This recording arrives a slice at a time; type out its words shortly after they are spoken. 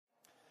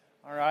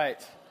All right.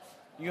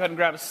 You go ahead and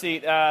grab a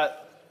seat.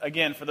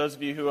 Again, for those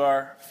of you who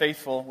are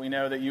faithful, we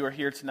know that you are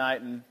here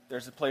tonight, and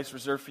there's a place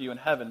reserved for you in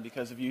heaven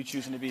because of you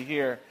choosing to be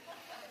here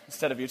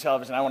instead of your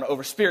television. I want to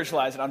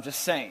over-spiritualize it, I'm just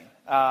saying.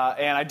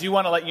 And I do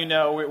want to let you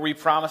know, we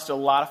promised a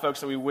lot of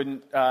folks that we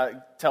wouldn't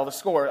tell the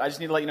score. I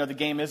just need to let you know the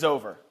game is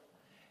over.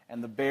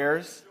 And the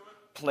Bears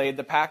played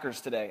the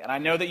Packers today. And I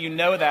know that you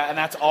know that, and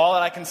that's all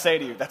that I can say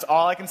to you. That's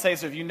all I can say.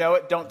 So if you know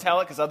it, don't tell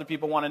it because other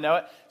people want to know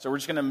it. So we're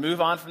just going to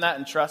move on from that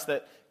and trust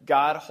that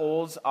God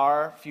holds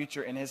our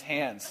future in his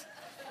hands.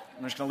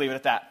 I'm just going to leave it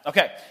at that.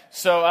 Okay,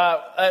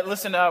 so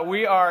listen,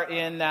 we are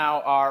in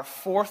now our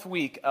fourth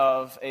week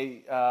of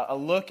a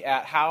look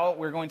at how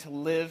we're going to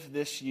live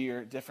this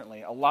year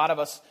differently. A lot of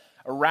us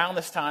around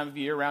this time of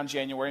year, around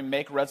January,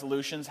 make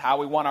resolutions, how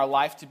we want our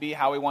life to be,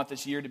 how we want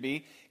this year to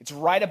be. It's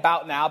right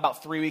about now,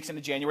 about 3 weeks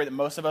into January, that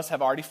most of us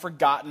have already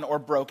forgotten or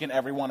broken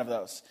every one of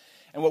those.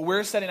 And what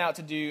we're setting out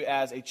to do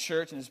as a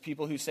church and as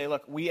people who say,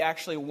 look, we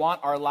actually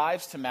want our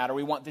lives to matter.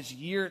 We want this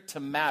year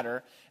to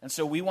matter. And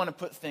so we want to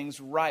put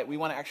things right. We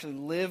want to actually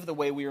live the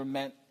way we were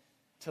meant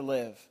to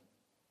live.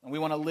 And we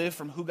want to live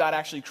from who God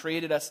actually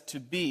created us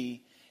to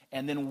be.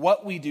 And then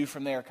what we do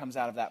from there comes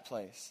out of that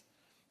place.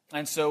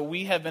 And so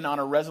we have been on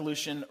a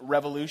resolution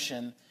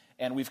revolution.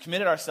 And we've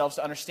committed ourselves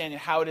to understanding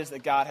how it is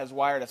that God has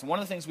wired us. And one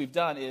of the things we've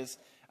done is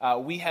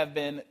we have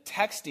been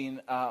texting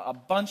a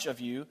bunch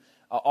of you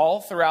all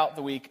throughout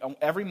the week.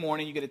 Every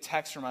morning you get a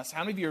text from us. How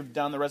many of you have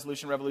done the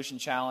Resolution Revolution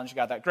Challenge? You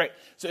got that? Great.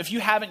 So if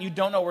you haven't, you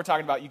don't know what we're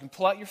talking about, you can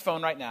pull out your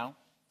phone right now.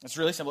 It's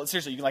really simple.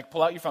 Seriously, you can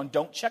pull out your phone.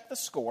 Don't check the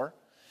score.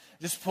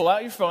 Just pull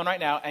out your phone right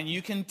now and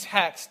you can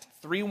text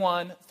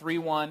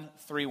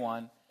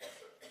 313131.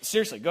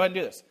 Seriously, go ahead and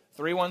do this.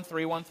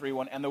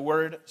 313131 and the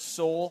word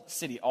Soul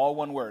City, all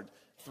one word.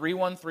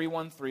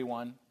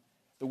 313131,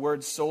 the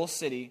word Soul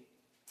City.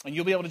 And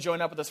you'll be able to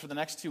join up with us for the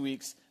next 2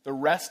 weeks, the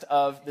rest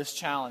of this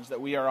challenge that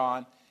we are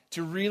on,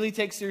 to really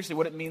take seriously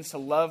what it means to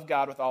love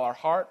God with all our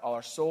heart, all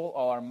our soul,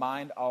 all our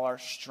mind, all our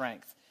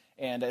strength.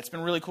 And it's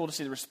been really cool to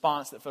see the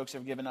response that folks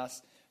have given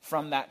us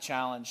from that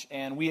challenge.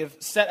 And we have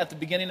set at the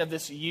beginning of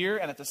this year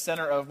and at the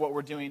center of what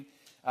we're doing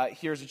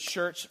here as a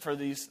church for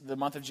the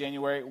month of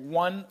January,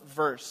 one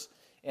verse.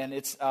 And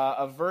it's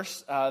a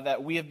verse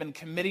that we have been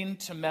committing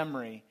to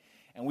memory.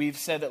 And we've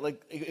said that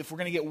if we're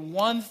going to get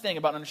one thing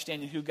about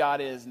understanding who God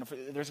is, and if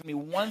there's going to be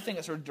one thing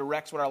that sort of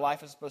directs what our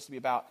life is supposed to be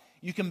about,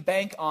 you can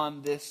bank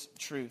on this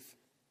truth.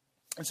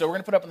 And so we're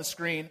going to put up on the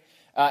screen,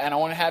 and I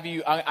want to have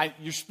you,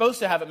 you're supposed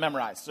to have it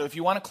memorized. So if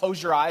you want to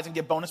close your eyes and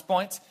get bonus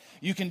points,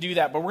 you can do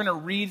that. But we're going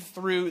to read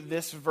through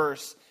this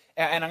verse,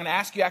 and I'm going to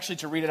ask you actually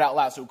to read it out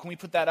loud. So can we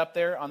put that up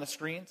there on the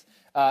screens?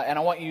 And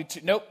I want you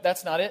to, nope,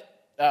 that's not it.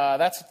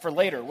 That's for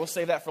later. We'll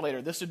save that for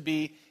later. This would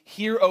be,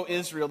 "Hear, O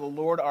Israel, the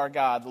Lord our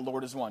God, the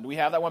Lord is one." Do we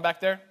have that one back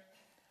there?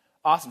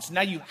 Awesome. So now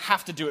you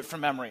have to do it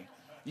from memory.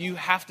 You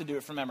have to do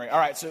it from memory. All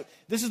right, so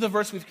this is the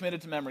verse we've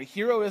committed to memory.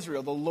 "Hear, O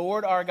Israel, the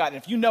Lord our God." And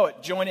if you know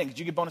it, join in because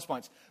you get bonus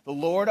points. "The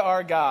Lord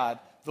our God,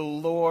 the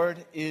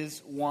Lord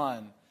is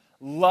one.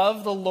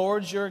 Love the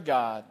Lord your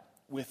God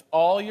with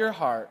all your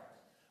heart,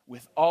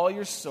 with all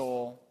your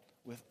soul,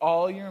 with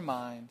all your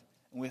mind,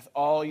 and with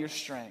all your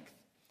strength.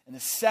 And the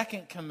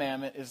second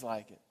commandment is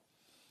like it.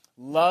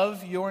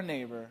 Love your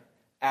neighbor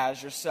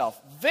as yourself."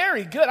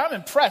 Very good. I'm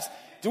impressed.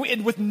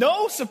 With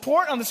no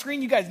support on the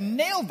screen, you guys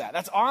nailed that.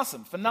 That's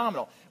awesome.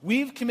 Phenomenal.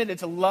 We've committed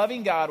to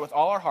loving God with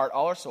all our heart,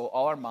 all our soul,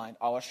 all our mind,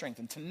 all our strength.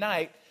 And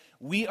tonight,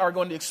 we are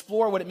going to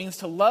explore what it means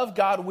to love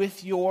God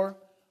with your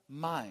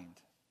mind.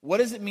 What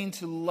does it mean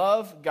to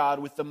love God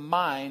with the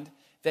mind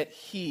that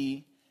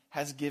he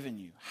has given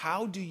you?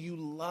 How do you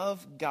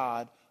love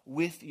God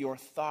with your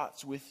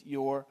thoughts, with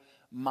your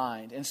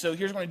mind? And so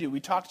here's what I'm going to do. We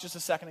talked just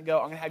a second ago.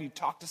 I'm going to have you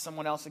talk to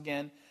someone else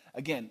again.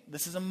 Again,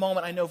 this is a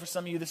moment, I know for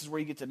some of you, this is where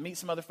you get to meet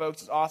some other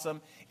folks. It's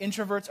awesome.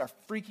 Introverts are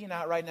freaking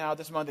out right now at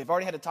this moment. They've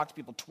already had to talk to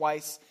people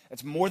twice.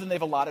 It's more than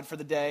they've allotted for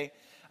the day.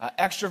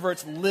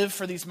 Extroverts live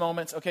for these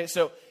moments. Okay,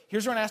 so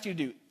here's what I'm going to ask you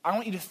to do. I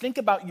want you to think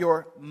about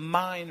your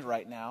mind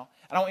right now,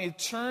 and I want you to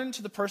turn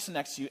to the person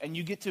next to you, and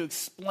you get to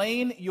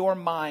explain your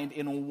mind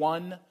in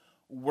one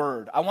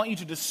word. I want you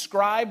to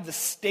describe the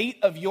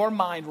state of your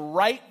mind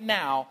right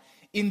now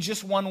in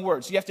just one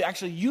word. So you have to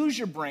actually use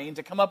your brain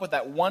to come up with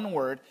that one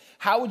word.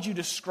 How would you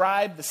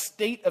describe the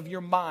state of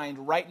your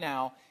mind right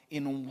now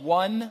in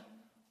one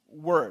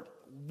word?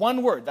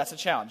 One word. That's a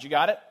challenge. You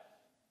got it?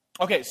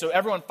 Okay, so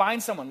everyone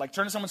find someone.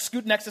 Turn to someone,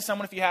 scoot next to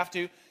someone if you have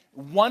to.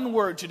 One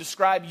word to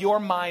describe your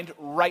mind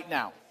right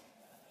now.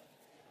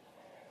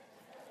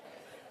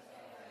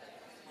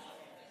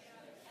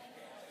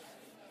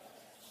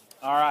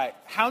 All right.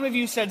 How many of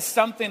you said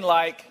something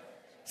like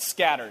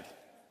scattered?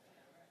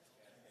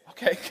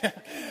 Okay,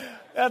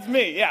 that's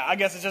me. Yeah, I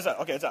guess it's just,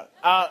 okay, it's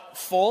out.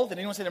 Full, did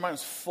anyone say their mind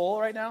was full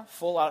right now?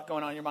 Full lot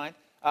going on in your mind?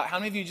 How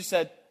many of you just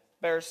said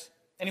Bears?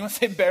 Anyone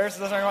say Bears?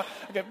 That's on your mind?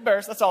 Okay,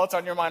 Bears, that's all that's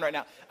on your mind right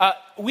now.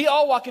 We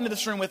all walk into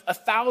this room with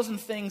 1,000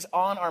 things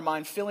on our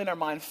mind, filling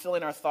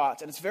our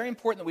thoughts. And it's very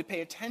important that we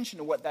pay attention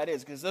to what that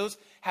is, because those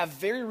have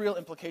very real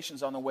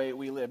implications on the way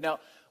we live. Now,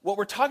 what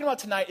we're talking about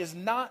tonight is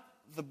not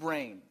the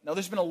brain. Now,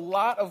 there's been a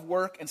lot of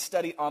work and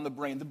study on the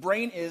brain. The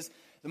brain is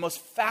the most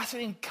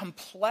fascinating,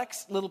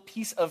 complex little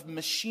piece of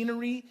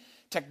machinery,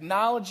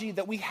 technology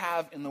that we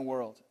have in the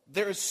world.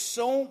 There is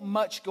so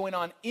much going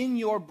on in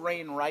your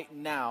brain right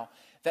now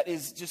that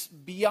is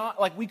just beyond,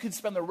 like we could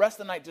spend the rest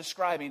of the night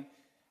describing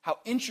how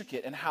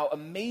intricate and how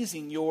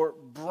amazing your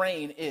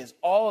brain is,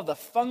 all of the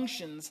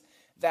functions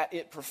that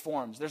it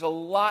performs. There's a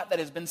lot that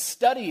has been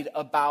studied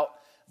about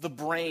the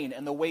brain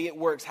and the way it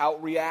works, how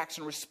it reacts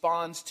and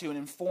responds to and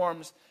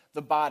informs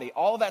the body.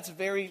 All of that's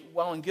very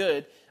well and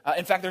good.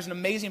 In fact, there's an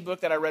amazing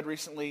book that I read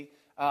recently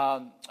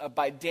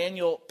by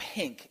Daniel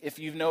Pink. If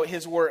you know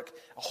his work,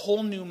 A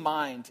Whole New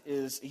Mind,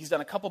 he's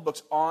done a couple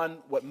books on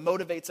what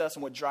motivates us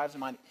and what drives the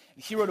mind.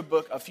 He wrote a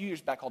book a few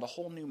years back called A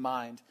Whole New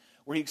Mind,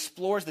 where he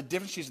explores the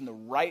differences in the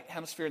right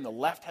hemisphere and the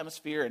left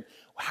hemisphere and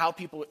how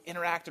people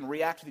interact and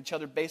react with each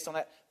other based on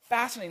that.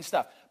 Fascinating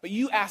stuff. But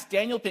you ask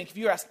Daniel Pink, if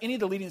you ask any of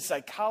the leading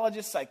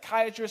psychologists,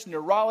 psychiatrists,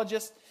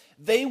 neurologists,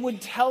 they would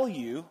tell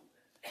you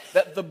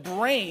that the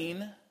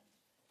brain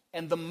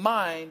and the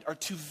mind are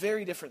two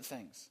very different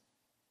things.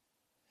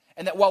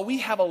 And that while we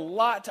have a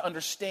lot to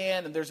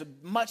understand and there's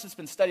much that's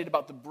been studied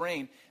about the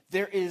brain,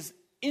 there is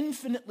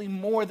infinitely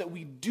more that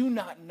we do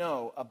not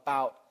know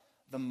about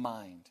the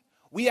mind.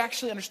 We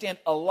actually understand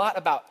a lot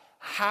about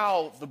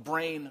how the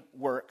brain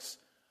works,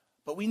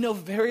 but we know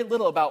very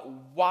little about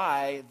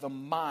why the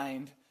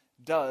mind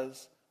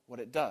does what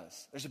it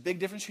does. There's a big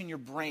difference between your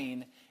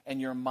brain and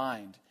your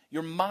mind.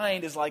 Your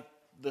mind is like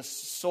the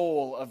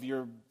soul of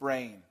your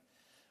brain.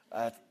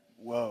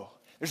 Whoa.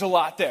 There's a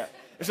lot there.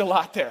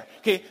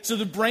 Okay, so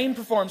the brain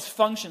performs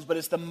functions, but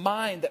it's the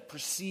mind that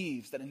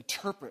perceives, that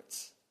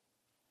interprets,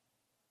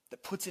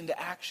 that puts into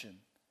action.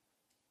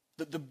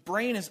 The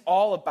brain is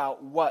all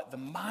about what? The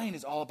mind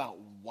is all about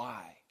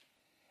why.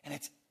 And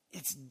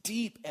it's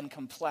deep and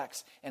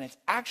complex, and it's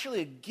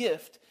actually a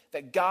gift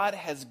that God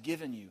has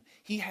given you.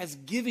 He has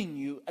given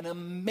you an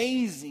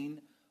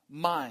amazing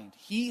mind.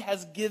 He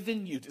has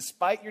given you,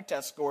 despite your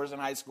test scores in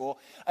high school,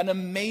 an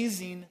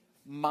amazing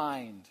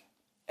mind.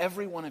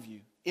 Every one of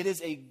you. It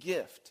is a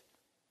gift.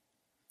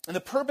 And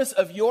the purpose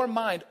of your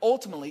mind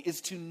ultimately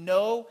is to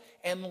know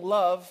and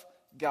love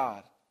God.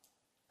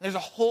 And there's a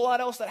whole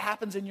lot else that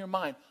happens in your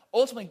mind.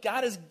 Ultimately,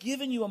 God has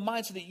given you a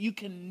mind so that you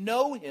can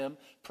know Him,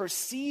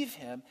 perceive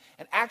Him,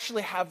 and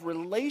actually have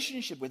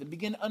relationship with Him,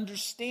 begin to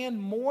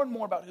understand more and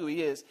more about who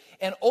He is,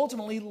 and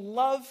ultimately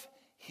love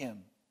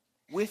Him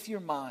with your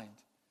mind,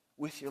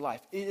 with your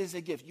life. It is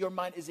a gift. Your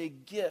mind is a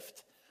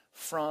gift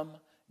from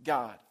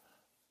God.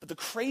 But the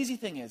crazy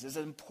thing is, as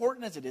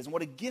important as it is, and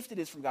what a gift it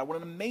is from God, what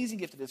an amazing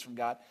gift it is from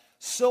God,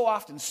 so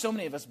often, so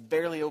many of us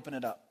barely open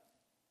it up.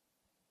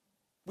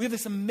 We have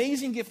this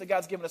amazing gift that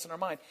God's given us in our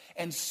mind,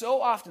 and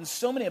so often,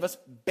 so many of us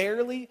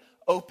barely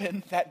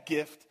open that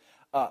gift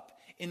up.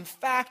 In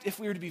fact, if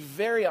we were to be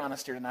very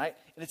honest here tonight,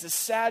 and it's a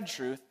sad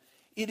truth,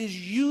 it is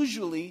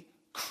usually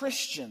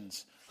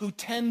Christians who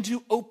tend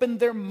to open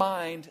their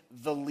mind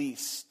the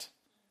least.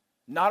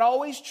 Not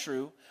always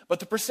true, but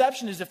the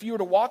perception is if you were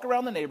to walk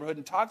around the neighborhood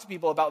and talk to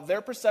people about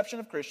their perception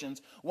of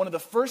Christians, one of the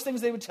first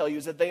things they would tell you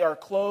is that they are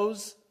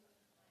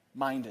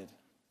close-minded.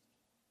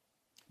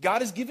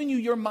 God has given you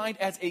your mind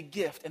as a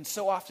gift, and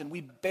so often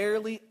we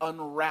barely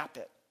unwrap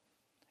it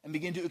and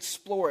begin to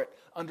explore it,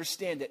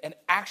 understand it, and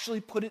actually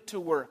put it to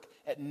work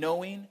at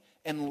knowing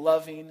and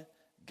loving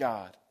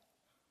God.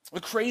 The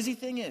crazy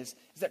thing is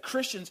that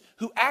Christians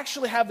who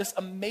actually have this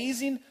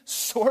amazing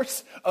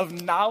source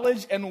of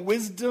knowledge and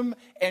wisdom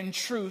and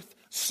truth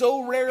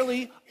so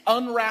rarely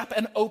unwrap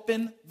and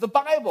open the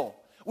Bible,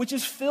 which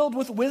is filled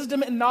with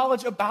wisdom and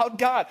knowledge about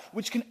God,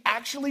 which can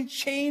actually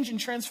change and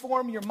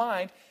transform your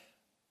mind.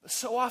 But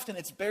so often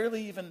it's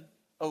barely even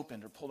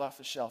opened or pulled off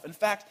the shelf. In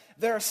fact,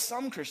 there are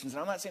some Christians, and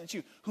I'm not saying it's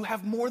you, who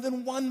have more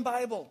than one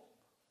Bible.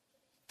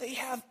 They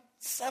have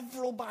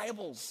several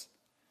Bibles.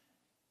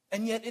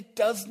 And yet it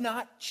does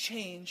not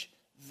change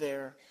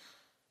their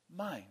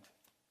mind.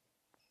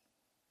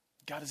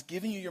 God has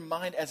given you your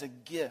mind as a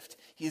gift.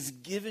 He has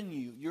given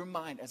you your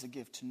mind as a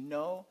gift to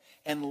know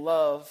and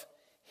love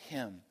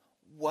Him.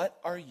 What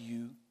are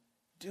you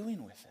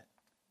doing with it?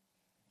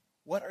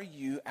 What are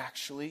you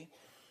actually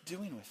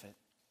doing with it?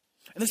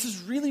 And this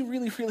is really,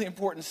 really, really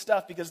important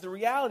stuff, because the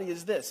reality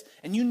is this,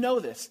 and you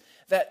know this,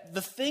 that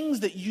the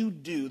things that you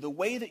do, the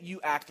way that you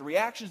act, the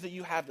reactions that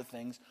you have to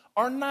things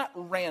are not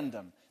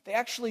random. They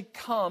actually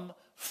come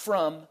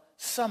from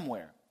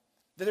somewhere.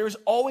 That there is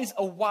always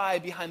a why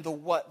behind the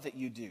what that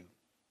you do.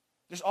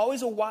 There's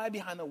always a why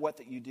behind the what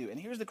that you do. And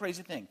here's the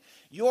crazy thing.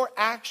 Your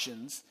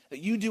actions that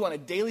you do on a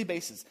daily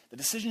basis, the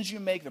decisions you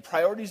make, the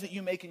priorities that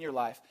you make in your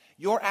life,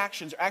 your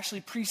actions are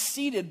actually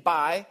preceded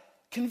by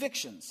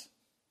convictions.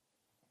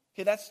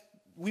 Okay,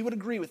 we would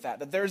agree with that.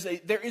 That there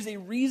is a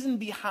reason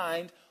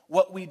behind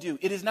what we do.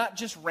 It is not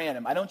just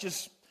random. I don't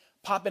just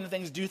pop into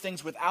things, do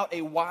things without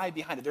a why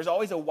behind it. There's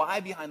always a why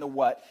behind the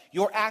what.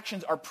 Your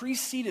actions are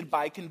preceded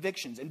by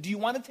convictions. And do you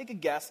want to take a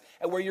guess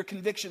at where your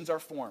convictions are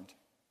formed?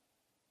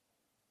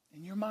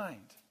 In your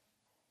mind.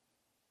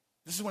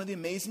 This is one of the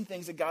amazing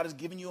things that God has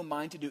given you a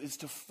mind to do, is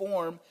to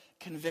form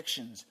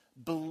convictions,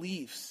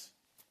 beliefs.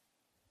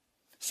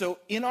 So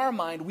in our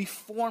mind, we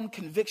form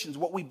convictions,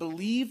 what we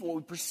believe, what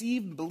we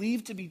perceive and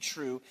believe to be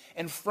true,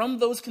 and from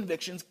those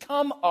convictions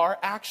come our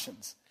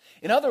actions.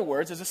 In other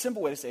words, there's a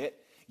simple way to say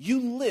it,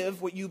 you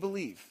live what you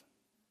believe.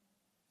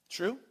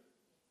 True?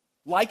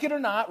 Like it or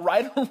not,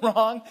 right or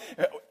wrong,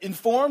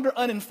 informed or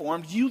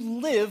uninformed, you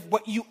live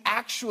what you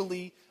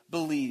actually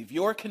believe.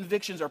 Your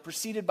convictions are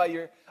preceded by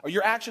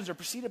your actions are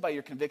preceded by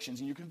your convictions,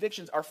 and your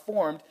convictions are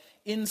formed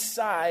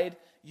inside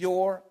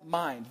your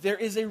mind. There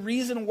is a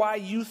reason why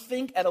you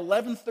think at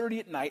 11:30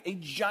 at night a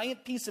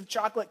giant piece of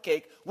chocolate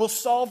cake will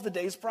solve the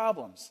day's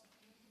problems.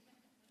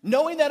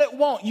 Knowing that it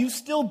won't, you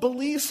still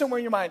believe somewhere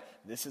in your mind,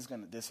 this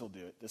will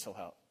do it, this will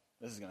help,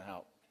 this is going to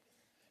help.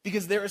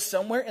 Because there is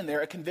somewhere in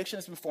there a conviction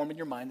that's been formed in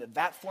your mind that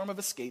that form of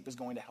escape is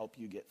going to help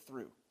you get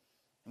through.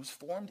 It was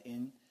formed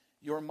in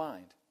your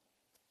mind.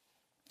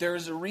 There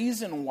is a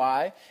reason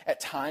why at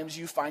times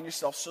you find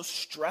yourself so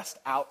stressed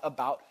out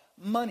about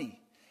money.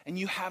 And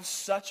you have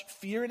such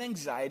fear and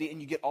anxiety and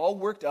you get all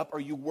worked up or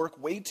you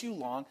work way too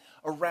long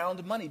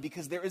around money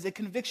because there is a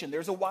conviction.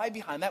 There's a why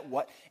behind that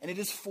what, and it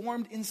is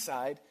formed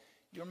inside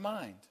your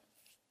mind.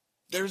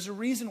 There's a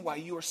reason why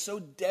you are so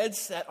dead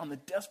set on the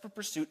desperate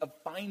pursuit of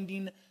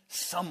finding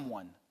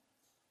someone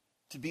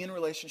to be in a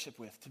relationship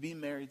with, to be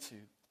married to.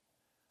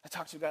 I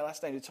talked to a guy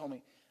last night who told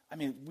me,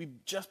 we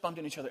just bumped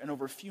into each other and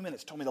over a few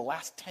minutes told me the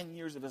last 10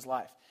 years of his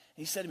life.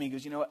 And he said to me, he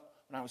goes, you know what,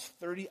 when I was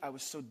 30, I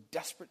was so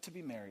desperate to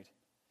be married.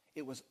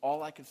 It was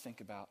all I could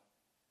think about.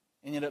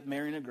 And ended up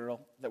marrying a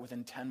girl that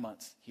within 10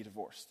 months he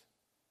divorced.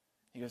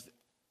 He goes,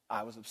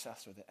 I was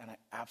obsessed with it, and I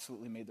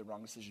absolutely made the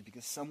wrong decision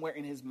because somewhere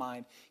in his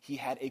mind, he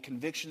had a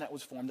conviction that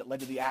was formed that led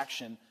to the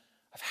action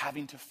of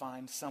having to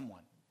find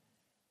someone.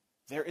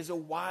 There is a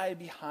why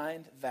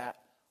behind that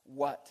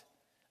what.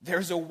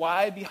 There's a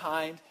why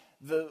behind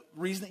the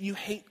reason that you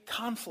hate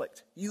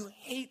conflict. You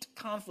hate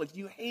conflict.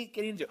 You hate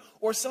getting into it.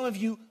 Or some of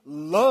you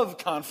love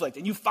conflict,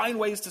 and you find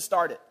ways to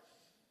start it.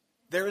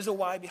 There is a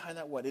why behind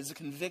that what. It is a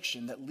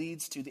conviction that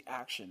leads to the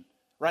action.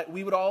 Right?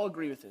 We would all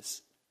agree with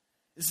this.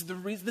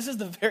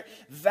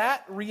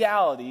 That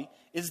reality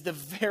is the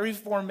very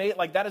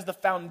that is the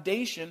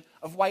foundation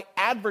of why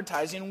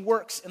advertising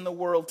works in the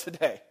world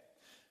today.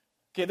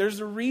 Okay, there's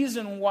a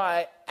reason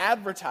why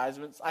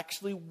advertisements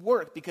actually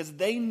work, because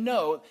they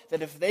know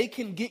that if they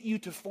can get you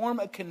to form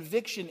a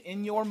conviction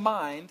in your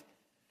mind,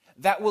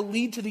 that will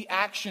lead to the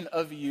action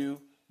of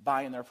you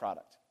buying their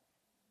product.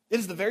 It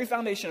is the very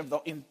foundation of the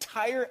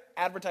entire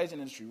advertising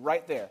industry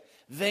right there.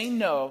 They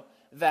know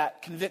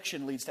that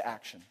conviction leads to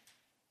action.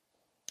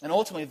 And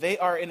ultimately, they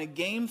are in a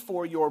game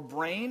for your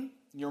brain,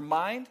 your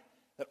mind,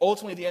 that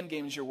ultimately the end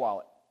game is your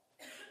wallet.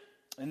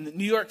 And the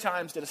New York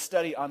Times did a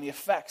study on the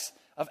effects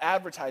of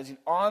advertising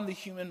on the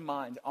human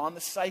mind, on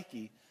the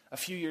psyche, a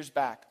few years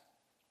back.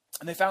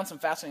 And they found some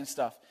fascinating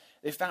stuff.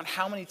 They found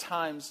how many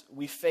times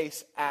we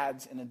face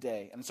ads in a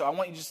day. And so I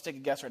want you just to take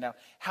a guess right now.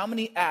 How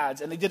many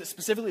ads, and they did it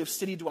specifically of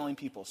city-dwelling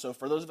people. So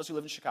for those of us who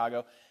live in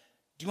Chicago,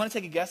 do you want to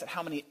take a guess at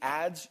how many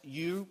ads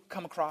you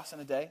come across in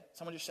a day?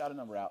 Someone just shout a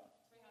number out.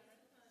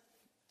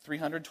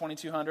 300,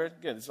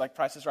 2,200? Good. It's like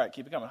Price is Right.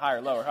 Keep it coming.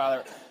 Higher, lower,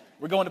 higher.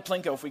 We're going to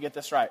Plinko if we get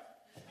this right.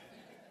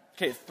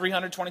 Okay,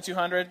 300,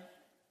 2,200?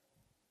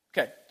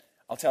 Okay,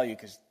 I'll tell you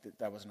because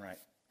that wasn't right.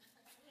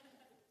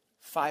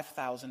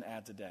 5,000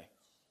 ads a day.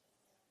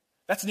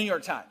 That's New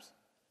York Times,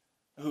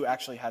 who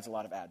actually has a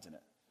lot of ads in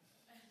it.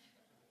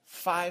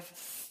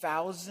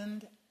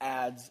 5,000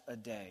 ads a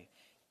day.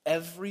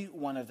 Every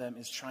one of them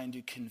is trying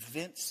to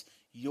convince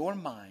your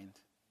mind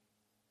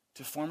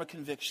to form a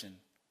conviction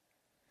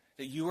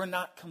that you are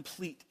not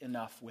complete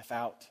enough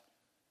without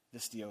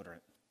this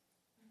deodorant.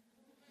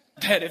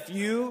 That if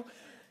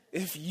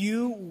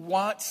you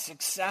want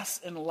success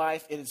in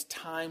life, it is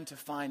time to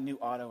find new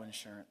auto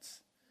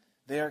insurance.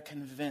 They are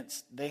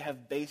convinced. They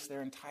have based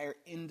their entire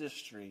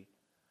industry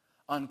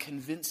on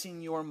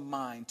convincing your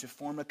mind to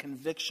form a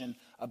conviction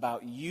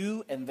about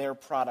you and their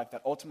product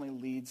that ultimately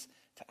leads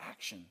to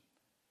action.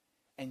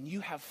 And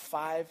you have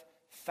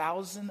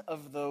 5,000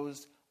 of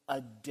those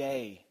a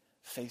day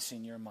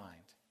facing your mind.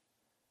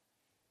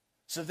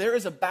 So there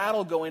is a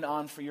battle going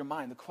on for your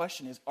mind. The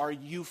question is, are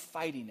you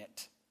fighting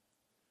it?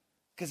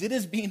 Because it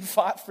is being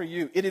fought for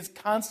you. It is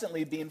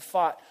constantly being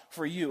fought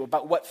for you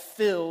about what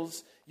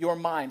fills your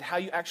mind, how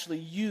you actually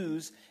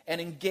use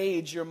and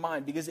engage your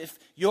mind. Because if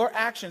your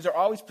actions are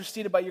always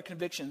preceded by your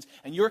convictions,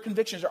 and your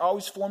convictions are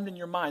always formed in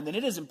your mind, then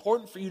it is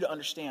important for you to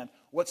understand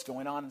what's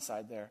going on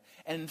inside there.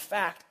 And in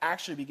fact,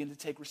 actually begin to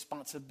take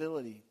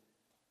responsibility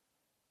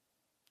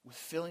with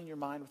filling your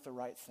mind with the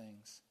right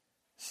things.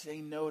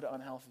 Say no to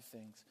unhealthy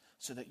things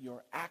so that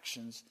your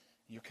actions,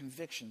 your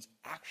convictions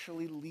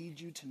actually lead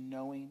you to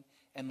knowing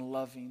and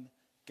loving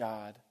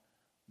God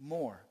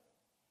more.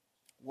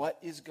 What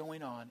is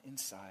going on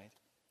inside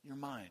your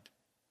mind?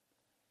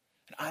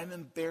 And I'm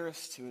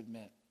embarrassed to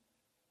admit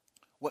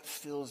what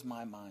fills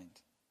my mind.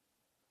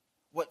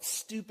 What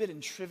stupid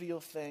and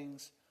trivial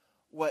things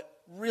what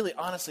really,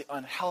 honestly,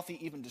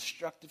 unhealthy, even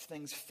destructive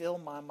things fill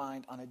my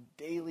mind on a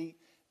daily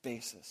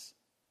basis.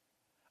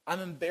 I'm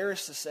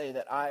embarrassed to say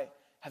that I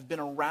have been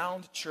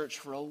around church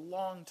for a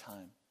long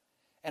time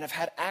and have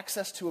had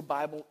access to a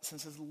Bible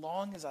since as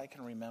long as I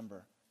can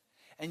remember.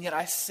 And yet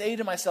I say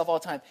to myself all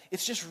the time,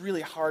 it's just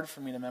really hard for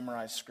me to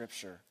memorize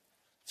Scripture.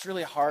 It's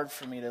really hard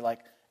for me to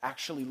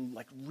actually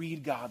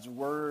read God's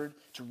Word,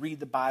 to read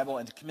the Bible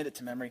and to commit it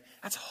to memory.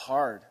 That's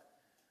hard.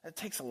 That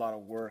takes a lot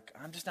of work.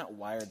 I'm just not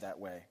wired that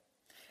way.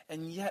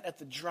 And yet at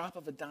the drop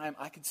of a dime,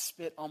 I could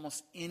spit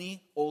almost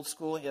any old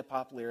school hip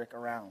hop lyric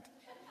around.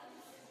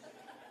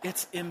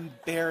 It's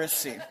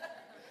embarrassing.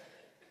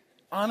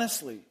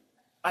 Honestly,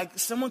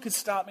 someone could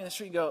stop me in the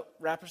street and go,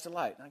 Rapper's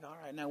Delight. And I go, all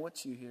right, now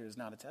what you hear is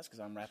not a test because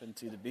I'm rapping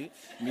to the beat.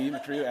 Me, my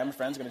crew, and my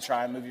friends are going to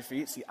try and move your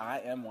feet. See, I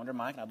am Wonder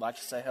Mike, and I'd like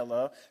to say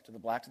hello to the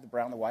black, to the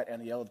brown, the white,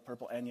 and the yellow, the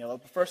purple, and yellow.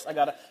 But first, I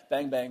got to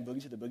bang, bang,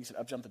 boogie to the boogie, so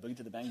up jump the boogie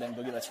to the bang, bang,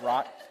 boogie. Let's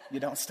rock. You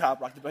don't stop,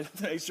 rock the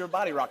boogie, makes your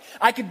body rock.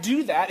 I could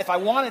do that if I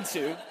wanted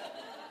to.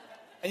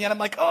 And yet I'm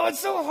like, oh, it's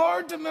so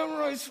hard to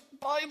memorize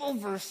Bible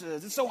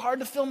verses. It's so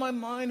hard to fill my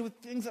mind with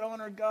things that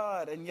honor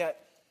God. And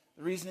yet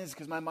the reason is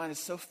because my mind is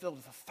so filled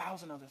with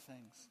 1,000 other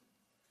things.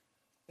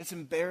 It's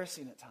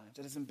embarrassing at times.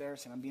 It is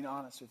embarrassing. I'm being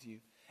honest with you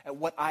at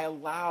what I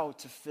allow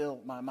to fill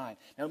my mind.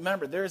 Now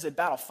remember, there is a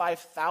battle,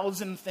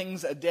 5,000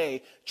 things a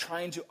day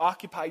trying to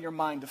occupy your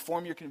mind, to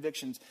form your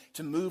convictions,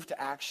 to move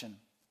to action.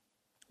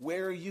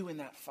 Where are you in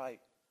that fight?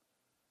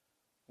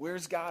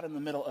 Where's God in the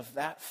middle of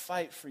that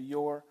fight for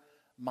your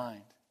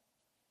mind?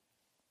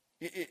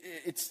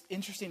 It's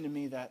interesting to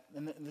me that,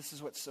 and this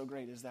is what's so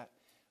great, is that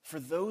for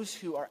those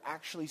who are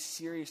actually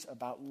serious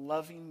about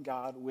loving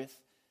God with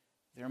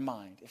their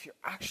mind, if you're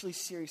actually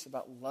serious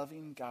about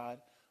loving God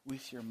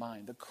with your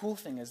mind, the cool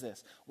thing is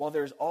this: while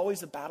there's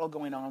always a battle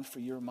going on for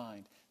your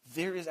mind,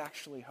 there is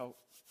actually hope.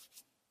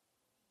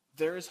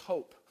 There is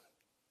hope.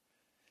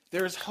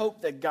 There is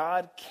hope that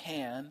God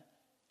can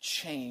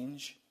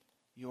change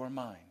your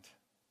mind.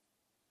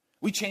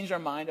 We change our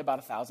mind about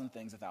 1,000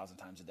 things 1,000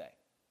 times a day.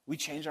 We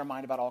change our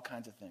mind about all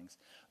kinds of things.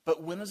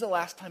 But when was the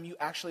last time you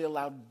actually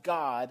allowed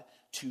God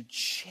to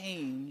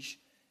change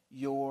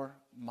your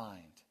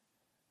mind?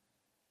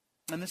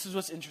 And this is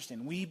what's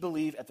interesting. We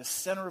believe at the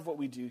center of what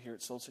we do here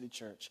at Soul City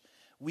Church,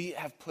 we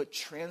have put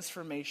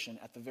transformation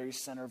at the very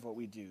center of what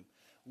we do.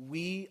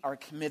 We are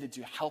committed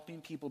to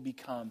helping people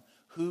become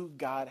who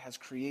God has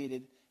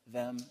created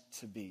them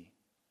to be.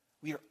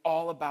 We are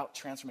all about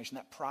transformation,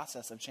 that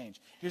process of change.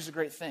 Here's the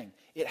great thing.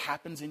 It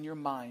happens in your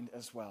mind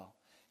as well.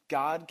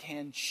 God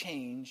can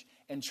change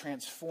and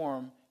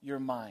transform your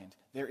mind.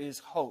 There is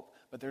hope,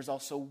 but there's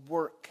also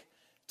work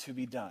to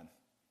be done.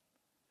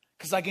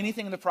 Because like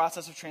anything in the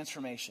process of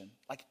transformation,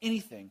 like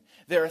anything,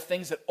 there are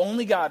things that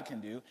only God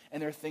can do,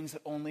 and there are things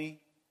that only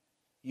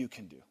you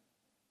can do.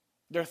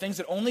 There are things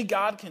that only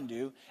God can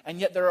do, and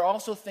yet there are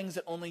also things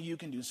that only you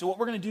can do. So what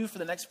we're going to do for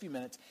the next few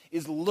minutes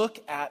is look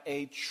at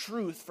a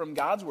truth from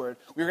God's Word.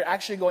 We're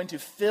actually going to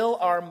fill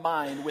our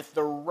mind with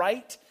the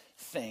right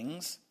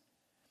things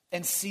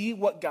and see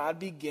what God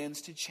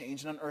begins to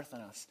change and unearth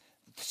in us.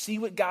 See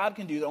what God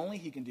can do that only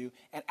He can do,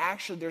 and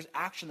actually there's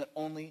action that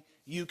only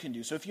you can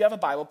do. So if you have a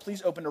Bible,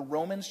 please open to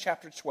Romans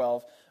chapter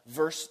 12,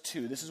 verse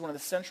 2. This is one of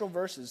the central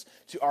verses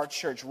to our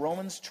church.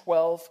 Romans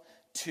 12,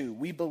 2.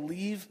 We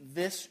believe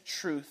this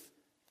truth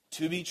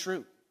to be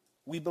true.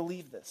 We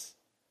believe this.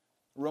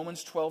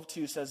 Romans 12,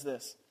 2 says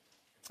this.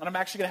 And I'm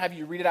actually going to have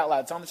you read it out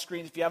loud. It's on the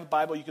screen. If you have a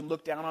Bible, you can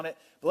look down on it.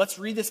 But let's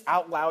read this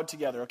out loud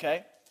together,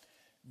 okay?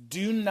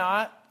 Do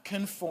not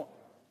conform.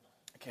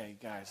 Okay,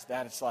 guys,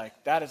 that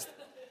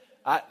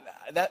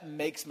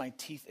makes my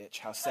teeth itch,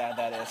 how sad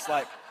that is.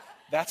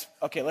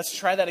 Okay, let's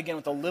try that again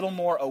with a little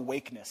more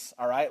awakeness,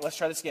 all right? Let's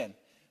try this again.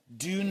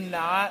 Do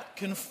not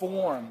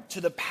conform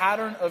to the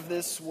pattern of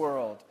this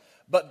world,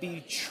 but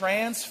be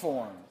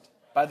transformed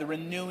by the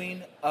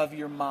renewing of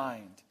your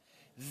mind.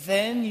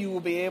 Then you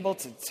will be able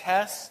to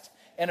test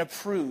and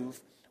approve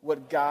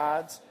what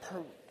God's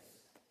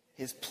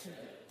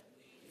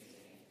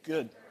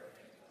good.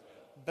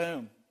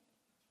 Boom.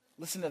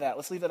 Listen to that.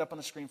 Let's leave that up on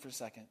the screen for a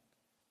second.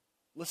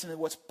 Listen to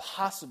what's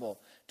possible,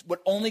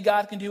 what only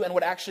God can do, and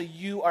what actually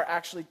you are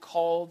actually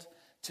called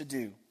to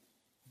do.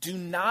 Do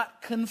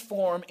not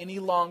conform any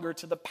longer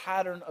to the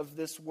pattern of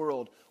this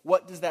world.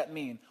 What does that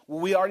mean? Well,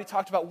 we already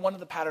talked about one of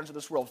the patterns of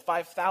this world.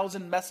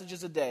 5,000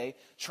 messages a day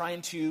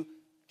trying to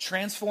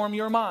transform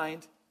your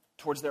mind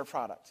towards their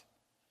product.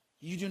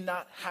 You do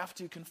not have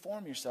to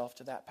conform yourself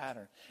to that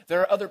pattern.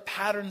 There are other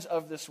patterns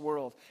of this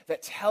world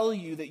that tell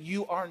you that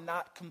you are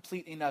not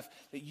complete enough,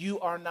 that you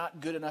are not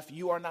good enough,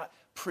 you are not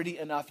pretty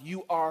enough,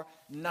 you are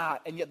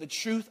not. And yet the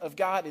truth of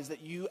God is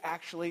that you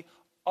actually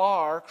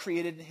are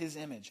created in His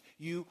image.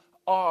 You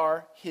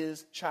are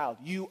His child.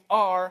 You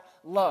are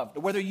loved.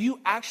 Whether you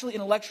actually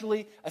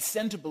intellectually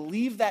ascend to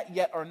believe that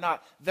yet or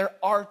not, there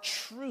are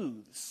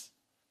truths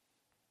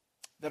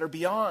that are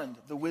beyond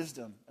the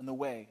wisdom and the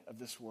way of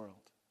this world.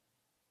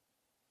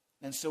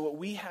 And so what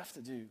we have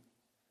to do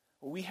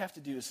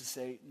is to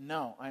say,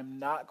 no, I'm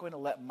not going to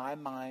let my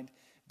mind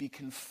be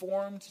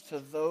conformed to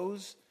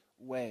those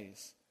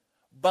ways.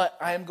 But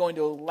I am going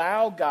to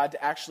allow God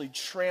to actually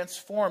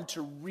transform,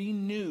 to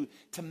renew,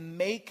 to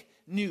make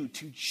new,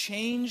 to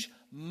change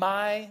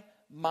my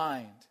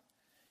mind.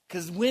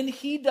 Because when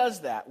he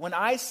does that, when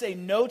I say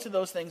no to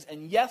those things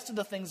and yes to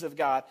the things of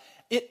God,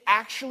 it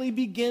actually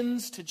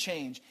begins to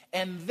change.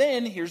 And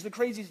then, here's the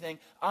crazy thing,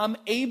 I'm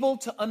able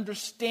to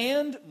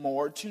understand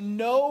more, to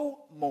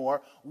know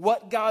more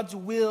what God's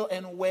will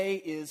and way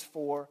is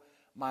for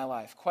my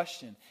life.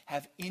 Question,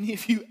 have any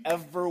of you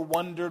ever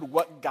wondered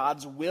what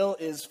God's will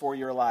is for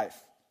your life?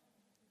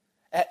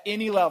 At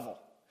any level.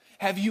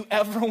 Have you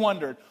ever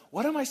wondered,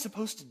 what am I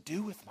supposed to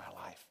do with my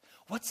life?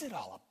 What's it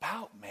all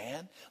about,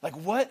 man? Like,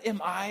 what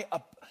am I,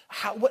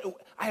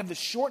 I have this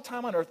short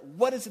time on earth,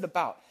 what is it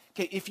about?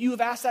 Okay, if you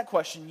have asked that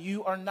question,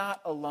 you are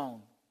not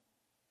alone.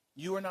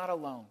 You are not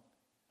alone.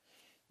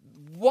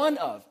 One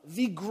of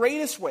the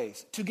greatest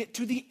ways to get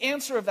to the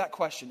answer of that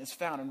question is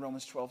found in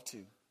Romans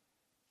 12:2.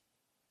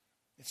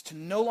 It's to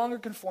no longer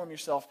conform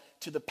yourself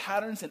to the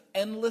patterns and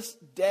endless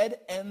dead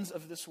ends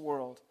of this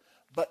world,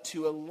 but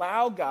to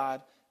allow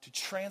God to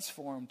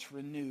transform, to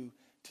renew,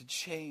 to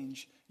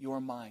change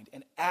your mind.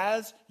 And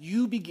as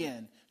you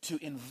begin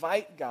to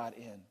invite God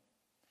in,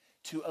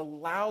 to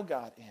allow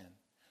God in,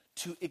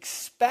 to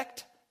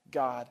expect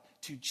God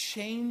to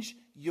change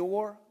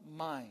your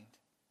mind,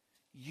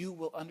 you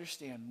will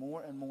understand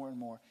more and more and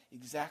more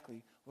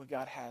exactly what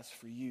God has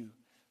for you,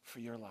 for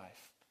your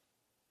life.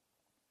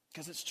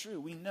 Because it's true,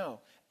 we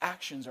know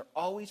actions are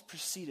always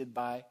preceded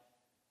by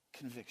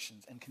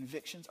convictions, and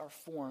convictions are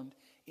formed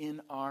in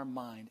our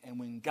mind. And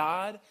when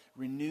God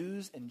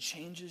renews and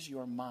changes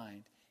your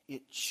mind,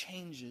 it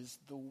changes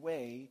the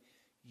way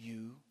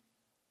you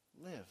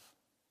live.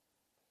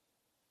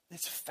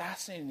 It's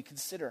fascinating to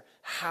consider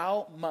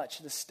how much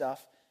this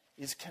stuff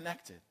is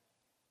connected.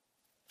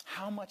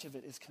 How much of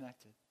it is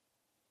connected.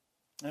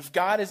 And if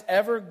God is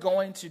ever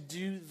going to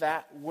do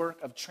that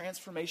work of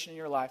transformation in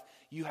your life,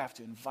 you have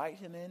to invite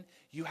him in.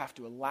 You have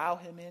to allow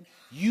him in.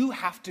 You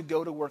have to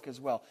go to work as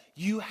well.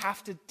 You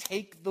have to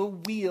take the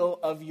wheel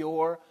of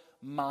your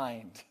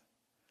mind.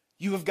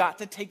 You have got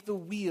to take the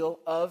wheel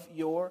of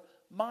your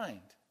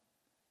mind.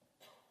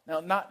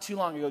 Now, not too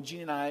long ago,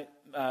 Jeannie and I,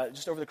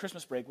 just over the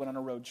Christmas break, went on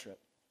a road trip.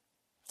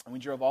 And we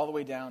drove all the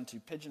way down to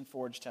Pigeon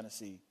Forge,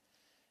 Tennessee.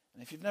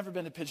 And if you've never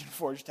been to Pigeon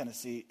Forge,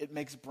 Tennessee, it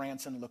makes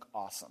Branson look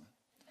awesome.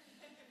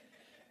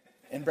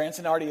 And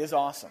Branson already is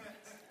awesome.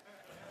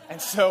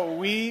 And so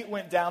we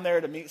went down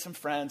there to meet some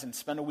friends and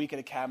spend a week at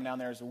a cabin down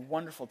there. It was a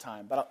wonderful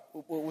time. But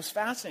what was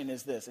fascinating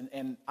is this,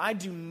 and I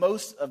do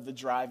most of the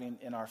driving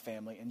in our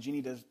family, and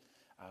Jeannie does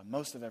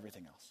most of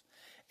everything else.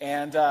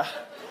 I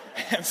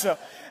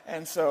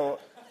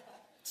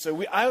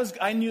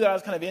knew that I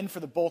was kind of in for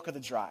the bulk of the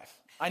drive.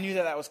 I knew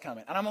that was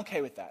coming, and I'm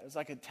okay with that. It was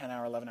like a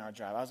 10-hour, 11-hour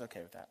drive. I was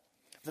okay with that.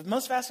 The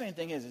most fascinating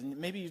thing is, and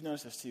maybe you've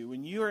noticed this too,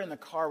 when you are in the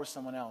car with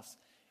someone else,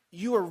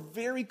 you are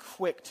very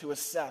quick to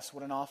assess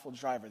what an awful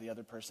driver the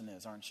other person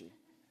is, aren't you?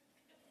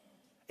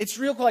 It's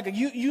real quick. Like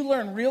you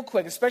learn real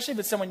quick, especially if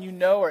it's someone you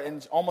know,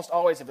 and almost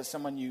always if it's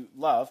someone you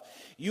love,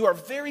 you are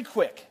very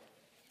quick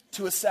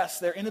to assess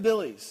their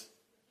inabilities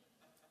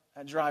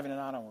at driving an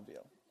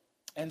automobile.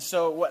 And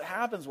so what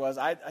happens was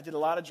I did a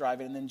lot of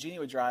driving, and then Jeannie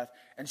would drive,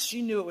 and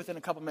she knew it within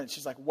a couple minutes.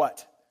 She's like,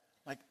 what?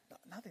 Like,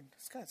 nothing.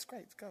 It's good. It's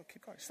great. Let's go.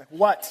 Keep going. She's like,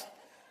 what?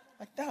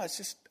 Like, no, it's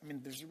just,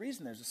 there's a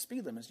reason. There's a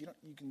speed limit. You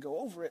can go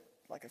over it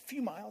like a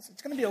few miles.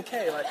 It's going to be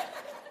okay. Like,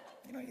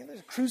 there's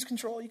a cruise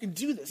control. You can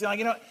do this.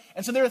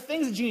 And so there are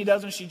things that Jeannie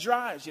does when she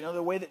drives.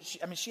 The way that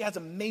she has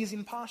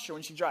amazing posture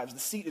when she drives. The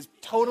seat is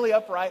totally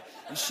upright,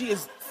 and she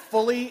is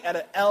fully at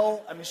an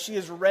L. She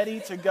is ready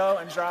to go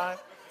and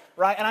drive.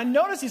 Right? And I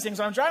notice these things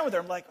when I'm driving with her.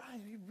 I'm like, oh,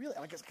 you really?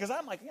 Because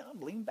I'm like,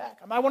 I'm leaning back.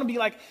 I want to be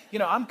like,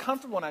 I'm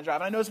comfortable when I drive.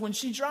 And I notice when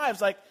she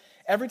drives, like,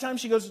 every time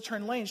she goes to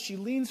turn lanes, she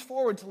leans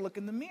forward to look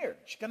in the mirror.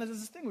 She kind of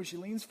does this thing where she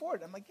leans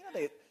forward. I'm like,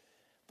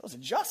 those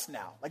adjust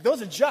now. Like,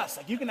 those adjust.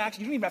 Like, you don't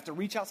even have to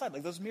reach outside.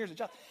 Like, those mirrors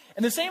adjust.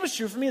 And the same is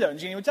true for me, though. And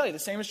Jeannie would tell you, the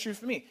same is true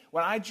for me.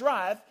 When I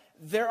drive,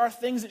 there are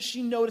things that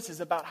she notices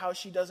about how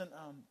she doesn't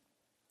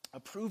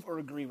approve or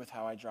agree with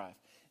how I drive.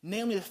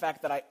 Namely the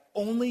fact that I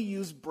only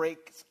use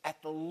brakes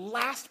at the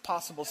last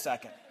possible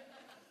second.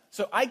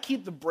 So I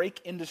keep the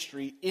brake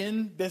industry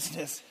in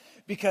business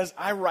because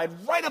I ride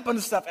right up onto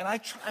stuff,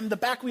 and the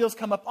back wheels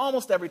come up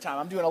almost every time.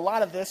 I'm doing a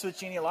lot of this with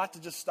Jeannie, a lot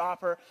to just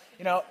stop her.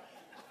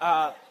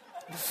 The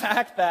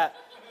fact that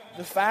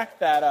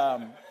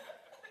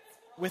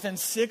within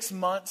 6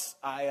 months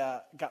I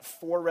got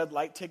 4 red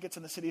light tickets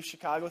in the city of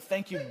Chicago.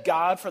 Thank you,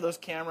 God, for those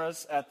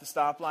cameras at the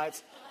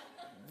stoplights.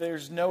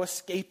 There's no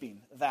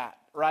escaping that,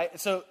 right?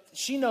 So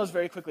she knows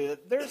very quickly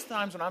that there's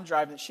times when I'm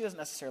driving that she doesn't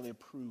necessarily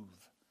approve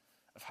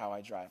of how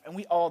I drive. And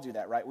we all do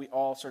that, right? We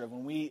all sort of,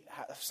 when we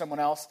have someone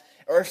else,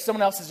 or if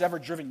someone else has ever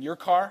driven your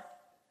car,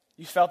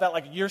 you felt that,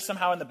 like you're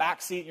somehow in the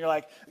back seat and you're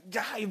like,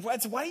 "Guy,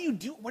 what are you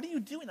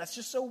doing? That's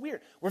just so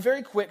weird." We're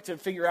very quick to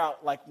figure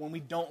out, like, when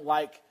we don't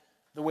like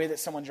the way that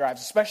someone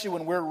drives, especially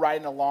when we're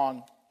riding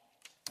along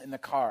in the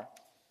car.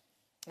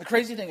 The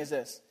crazy thing is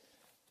that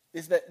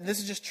this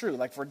is just true,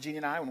 like for Jeannie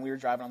and I when we were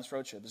driving on this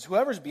road trip, is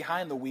whoever's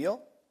behind the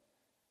wheel,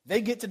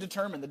 They get to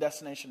determine the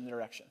destination and the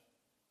direction.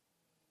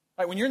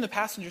 Right, when you're in the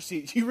passenger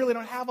seat, you really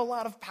don't have a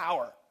lot of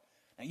power.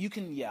 Now, you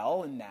can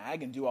yell and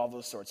nag and do all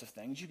those sorts of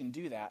things. You can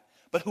do that.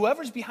 But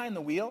whoever's behind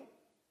the wheel,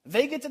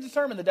 they get to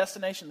determine the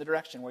destination, the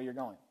direction where you're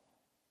going.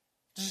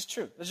 This is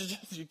true.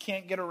 You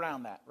can't get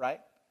around that, right?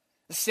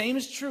 The same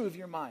is true of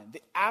your mind.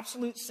 The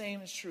absolute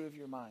same is true of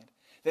your mind.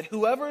 That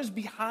whoever is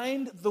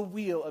behind the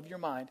wheel of your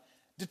mind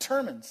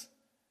determines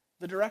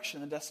the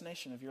direction and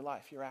destination of your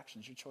life, your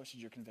actions, your choices,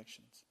 your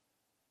convictions.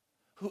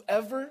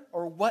 Whoever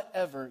or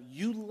whatever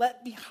you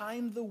let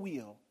behind the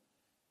wheel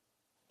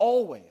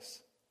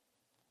always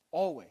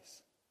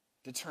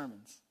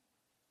determines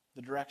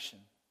the direction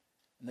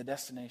and the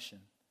destination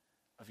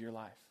of your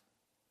life.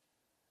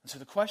 And so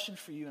the question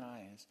for you and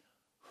I is,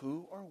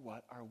 who or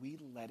what are we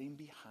letting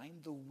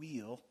behind the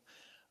wheel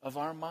of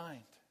our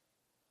mind?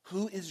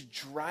 Who is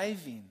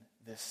driving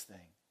this thing?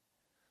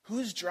 Who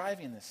is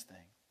driving this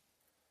thing?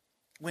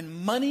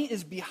 When money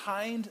is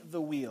behind the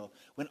wheel,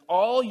 when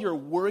all you're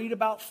worried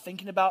about,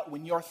 thinking about,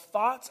 when your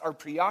thoughts are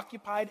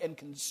preoccupied and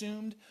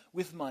consumed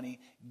with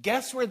money,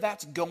 guess where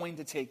that's going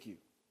to take you?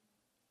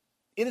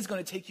 It is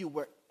going to take you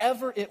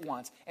wherever it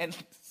wants. And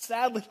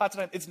sadly, lots of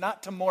times, it's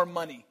not to more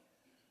money.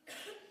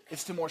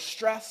 It's to more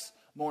stress,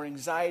 more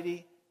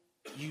anxiety.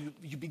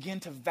 You begin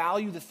to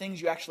value the things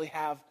you actually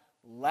have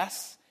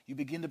less. You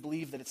begin to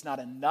believe that it's not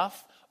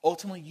enough.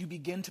 Ultimately, you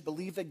begin to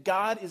believe that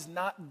God is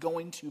not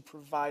going to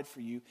provide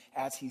for you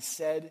as he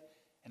said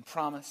and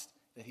promised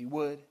that he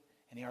would,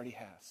 and he already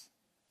has.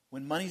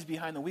 When money's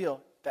behind the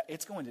wheel,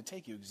 it's going to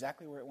take you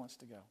exactly where it wants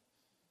to go.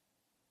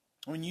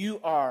 When you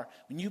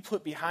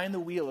put behind the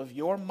wheel of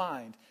your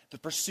mind the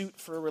pursuit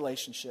for a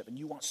relationship, and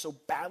you want so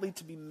badly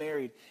to be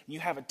married, and you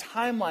have a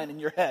timeline in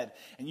your head,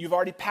 and you've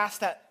already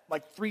passed that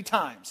like 3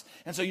 times,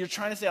 and so you're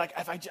trying to say, like,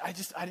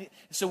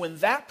 so when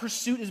that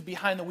pursuit is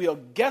behind the wheel,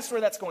 guess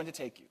where that's going to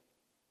take you?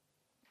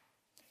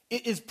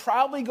 It is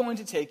probably going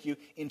to take you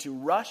into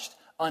rushed,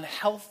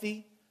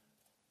 unhealthy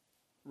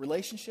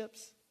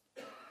relationships.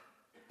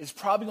 It's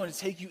probably going to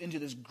take you into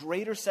this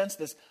greater sense,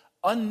 this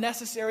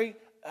unnecessary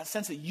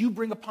sense that you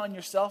bring upon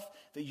yourself,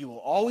 that you will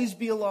always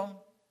be alone,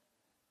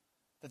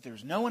 that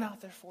there's no one out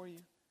there for you,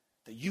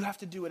 that you have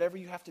to do whatever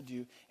you have to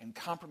do, and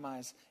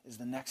compromise is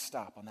the next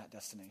stop on that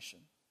destination.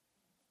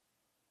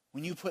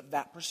 When you put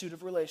that pursuit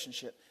of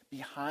relationship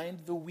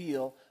behind the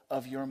wheel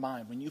of your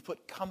mind, when you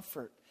put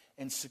comfort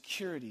and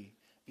security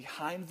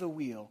behind the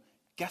wheel,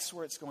 guess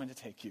where it's going to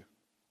take you?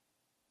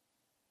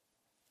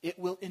 It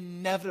will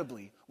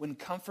inevitably, when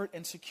comfort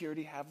and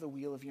security have the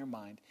wheel of your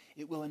mind,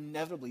 it will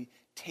inevitably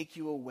take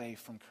you away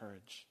from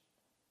courage.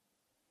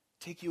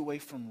 Take you away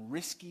from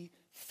risky,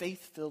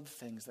 faith-filled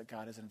things that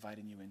God is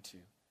inviting you into.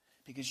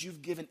 Because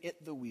you've given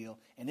it the wheel,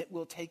 and it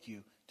will take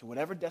you to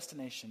whatever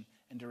destination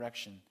and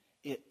direction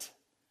it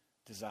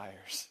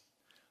desires.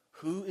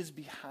 Who is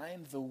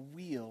behind the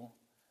wheel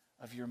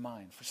of your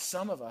mind? For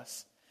some of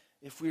us,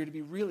 if we were to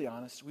be really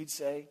honest, we'd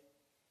say,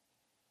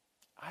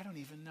 I don't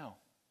even know.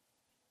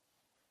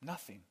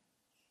 Nothing.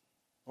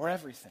 Or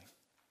everything.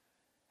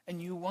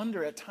 And you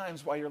wonder at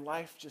times why your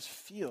life just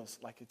feels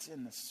like it's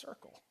in this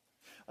circle.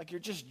 Like you're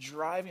just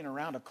driving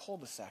around a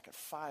cul-de-sac at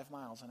 5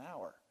 miles an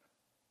hour.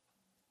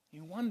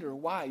 You wonder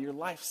why your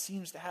life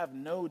seems to have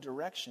no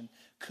direction.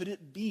 Could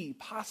it be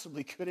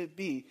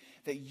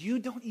that you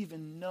don't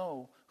even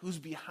know who's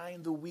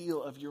behind the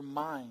wheel of your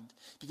mind?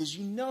 Because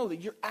you know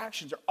that your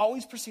actions are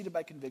always preceded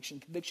by conviction.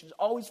 Conviction is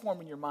always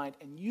formed in your mind,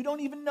 and you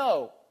don't even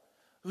know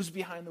who's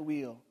behind the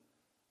wheel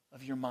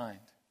of your mind.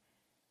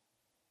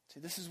 See,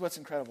 this is what's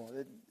incredible.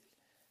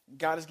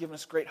 God has given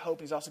us great hope.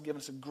 He's also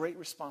given us a great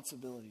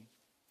responsibility.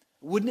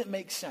 Wouldn't it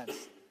make sense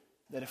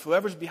that if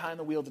whoever's behind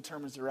the wheel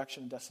determines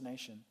direction and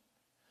destination,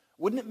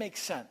 wouldn't it make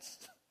sense,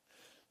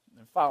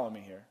 and follow me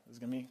here, this is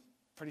going to be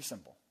pretty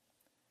simple,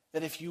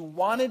 that if you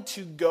wanted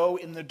to go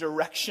in the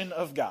direction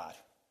of God,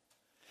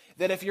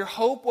 that if your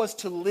hope was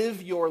to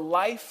live your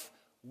life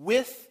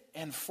with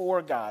and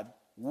for God,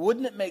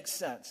 wouldn't it make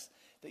sense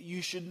that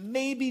you should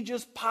maybe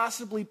just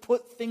possibly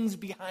put things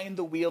behind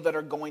the wheel that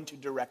are going to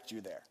direct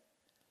you there?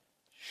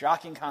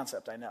 Shocking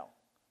concept, I know.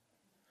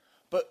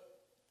 But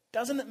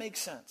doesn't it make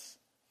sense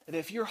that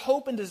if your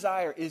hope and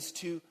desire is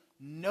to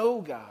know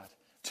God,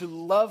 to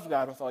love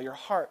God with all your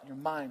heart, your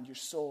mind, your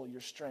soul,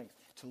 your strength,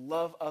 to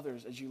love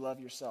others as you love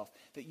yourself,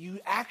 that you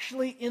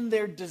actually in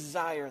there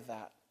desire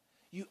that.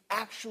 You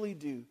actually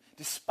do.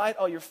 Despite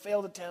all your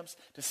failed attempts,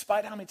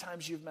 despite how many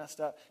times you've messed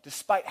up,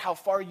 despite how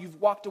far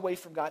you've walked away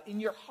from God, in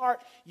your heart,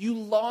 you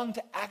long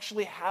to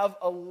actually have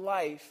a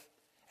life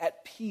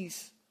at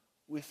peace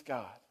with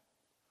God.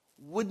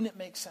 Wouldn't it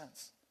make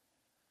sense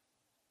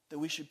that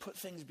we should put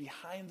things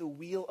behind the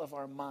wheel of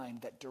our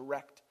mind that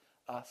direct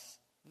us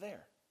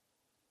there?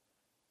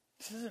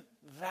 This isn't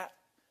that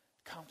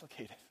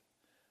complicated.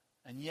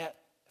 And yet,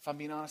 if I'm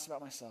being honest about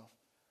myself,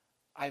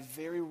 I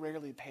very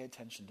rarely pay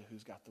attention to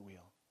who's got the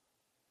wheel.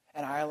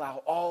 And I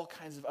allow all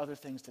kinds of other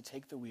things to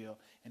take the wheel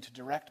and to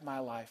direct my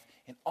life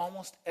in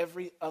almost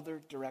every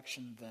other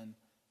direction than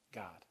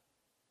God.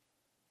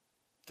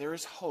 There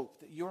is hope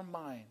that your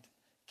mind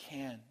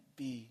can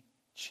be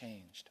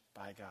changed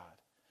by God.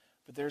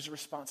 But there's a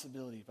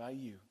responsibility by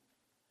you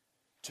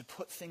to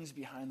put things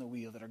behind the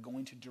wheel that are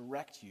going to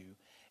direct you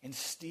and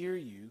steer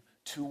you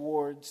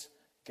towards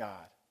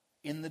God,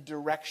 in the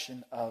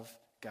direction of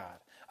God.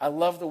 I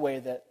love the way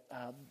that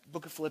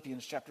book of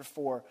Philippians chapter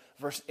 4,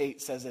 verse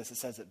 8 says this. It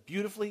says it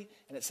beautifully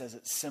and it says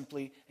it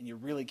simply, and you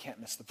really can't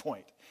miss the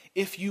point.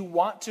 If you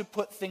want to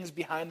put things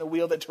behind the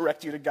wheel that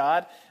direct you to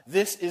God,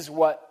 this is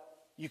what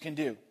you can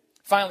do.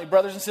 Finally,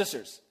 brothers and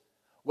sisters,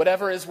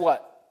 whatever is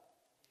what?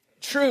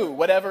 True,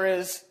 whatever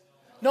is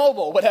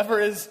noble, whatever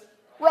is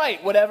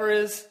right, whatever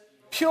is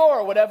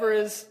pure, whatever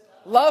is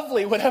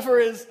lovely, whatever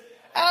is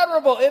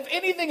admirable. If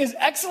anything is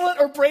excellent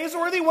or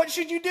praiseworthy, what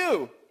should you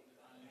do?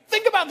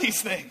 Think about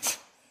these things.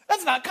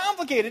 That's not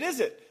complicated, is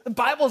it? The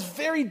Bible is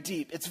very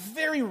deep. It's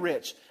very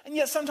rich. And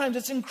yet sometimes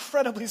it's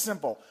incredibly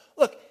simple.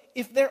 Look,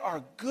 if there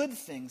are good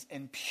things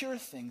and pure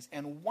things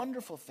and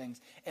wonderful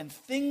things and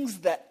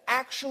things that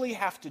actually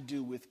have to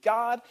do with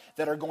God,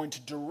 that are going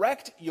to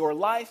direct your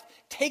life,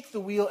 take the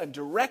wheel and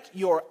direct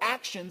your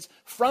actions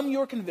from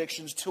your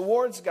convictions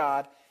towards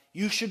God,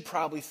 you should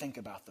probably think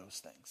about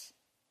those things.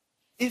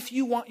 If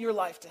you want your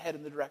life to head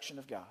in the direction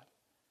of God,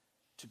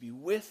 to be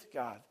with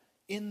God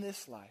in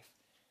this life,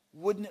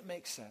 wouldn't it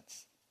make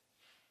sense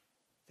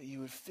that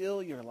you would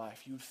fill your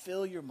life, you would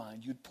fill your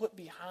mind, you'd put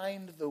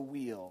behind the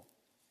wheel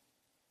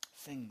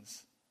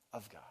things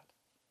of God?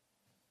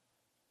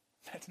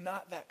 That's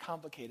not that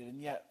complicated, and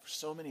yet for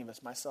so many of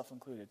us, myself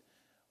included,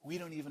 we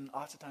don't even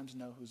oftentimes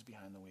know who's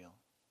behind the wheel.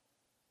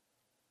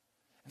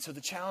 And so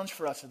the challenge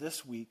for us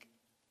this week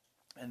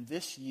and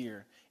this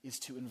year is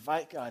to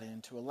invite God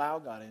in, to allow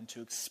God in,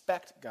 to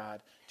expect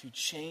God to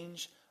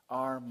change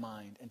our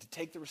mind and to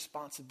take the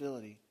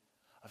responsibility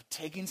of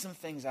taking some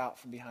things out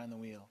from behind the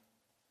wheel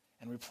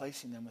and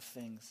replacing them with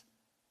things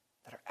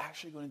that are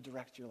actually going to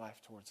direct your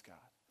life towards God.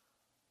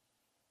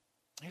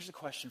 Here's a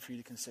question for you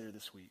to consider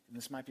this week, and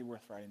this might be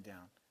worth writing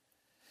down.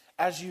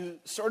 As you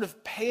sort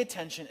of pay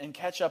attention and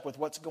catch up with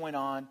what's going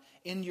on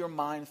in your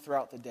mind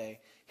throughout the day,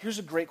 here's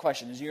a great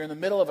question. As you're in the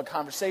middle of a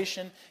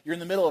conversation, you're in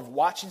the middle of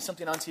watching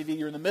something on TV,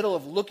 you're in the middle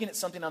of looking at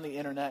something on the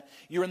internet,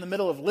 you're in the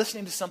middle of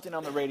listening to something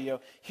on the radio,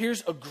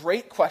 here's a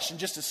great question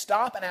just to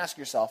stop and ask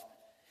yourself,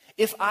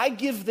 if I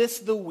give this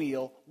the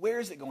wheel, where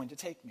is it going to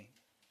take me?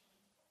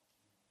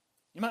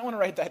 You might want to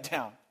write that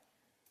down.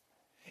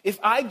 If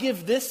I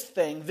give this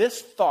thing,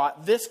 this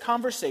thought, this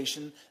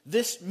conversation,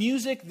 this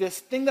music, this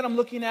thing that I'm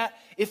looking at,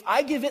 if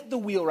I give it the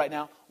wheel right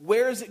now,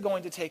 where is it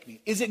going to take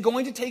me? Is it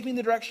going to take me in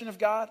the direction of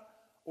God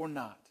or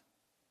not?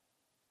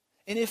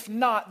 And if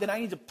not, then I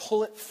need to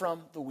pull it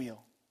from the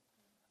wheel.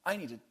 I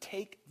need to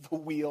take the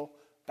wheel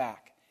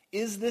back.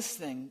 Is this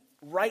thing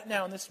right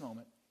now in this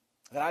moment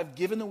that I've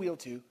given the wheel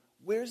to,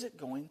 where is it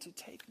going to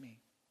take me?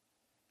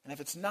 And if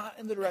it's not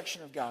in the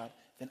direction of God,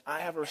 then I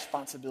have a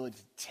responsibility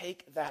to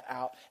take that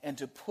out and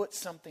to put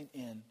something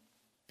in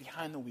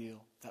behind the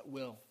wheel that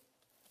will.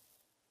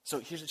 So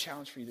here's a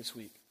challenge for you this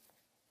week.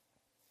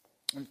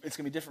 It's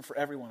going to be different for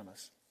every one of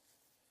us.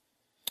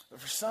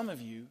 But for some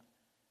of you,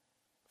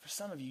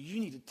 you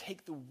need to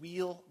take the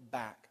wheel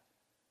back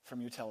from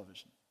your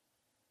television.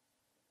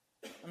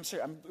 I'm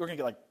serious. We're going to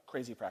get like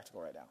crazy practical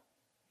right now.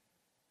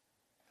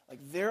 Like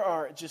there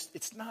are just,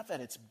 it's not that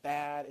it's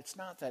bad. It's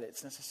not that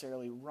it's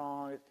necessarily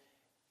wrong.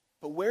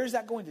 But where is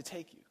that going to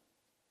take you?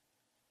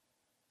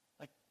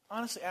 Like,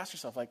 honestly, ask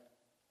yourself, like,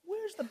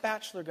 where's The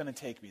Bachelor going to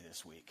take me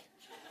this week?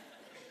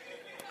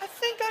 I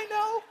think I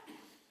know.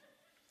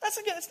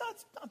 It's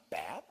not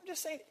bad. I'm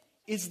just saying,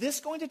 is this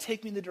going to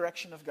take me in the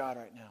direction of God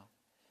right now?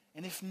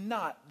 And if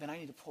not, then I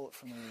need to pull it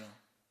from the wheel.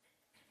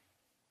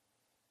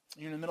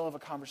 You're in the middle of a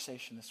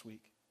conversation this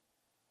week,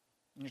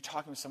 and you're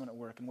talking with someone at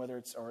work, and whether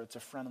it's a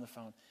friend on the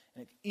phone,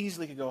 and it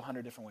easily could go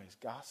 100 different ways.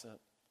 Gossip,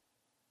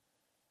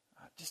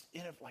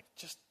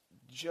 just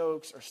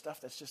jokes or stuff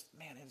that's just,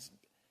 man,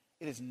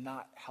 it is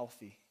not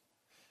healthy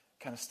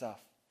kind of stuff.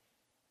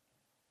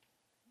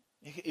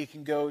 It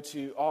can go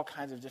to all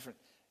kinds of different,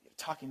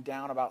 talking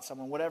down about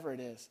someone, whatever it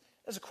is.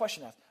 There's a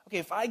question asked. Okay,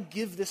 if I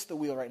give this the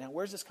wheel right now,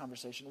 where's this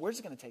conversation? Where's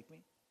it going to take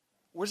me?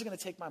 Where's it going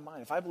to take my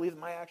mind? If I believe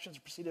that my actions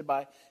are preceded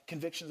by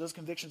convictions, those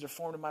convictions are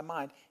formed in my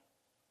mind,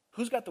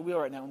 who's got the wheel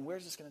right now and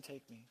where's this going to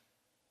take me?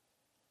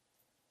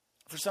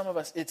 For some of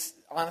us, it's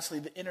honestly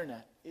the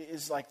internet. It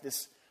is like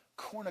this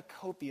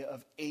cornucopia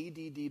of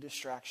ADD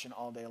distraction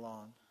all day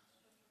long.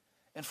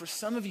 And for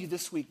some of you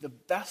this week, the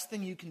best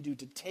thing you can do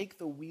to take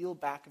the wheel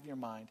back of your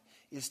mind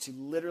is to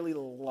literally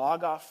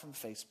log off from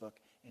Facebook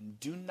and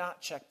do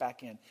not check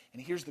back in.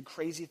 And here's the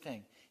crazy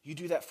thing. You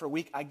do that for a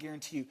week, I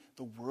guarantee you,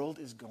 the world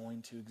is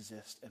going to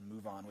exist and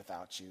move on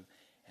without you.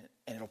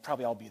 And it'll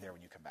probably all be there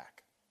when you come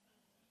back.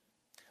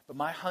 But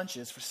my hunch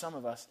is, for some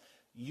of us,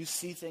 you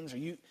see things or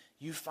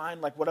you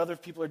find like what other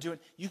people are doing.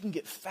 You can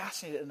get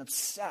fascinated and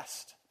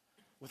obsessed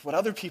with what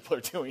other people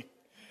are doing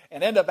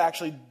and end up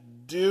actually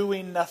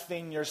doing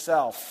nothing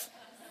yourself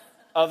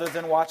other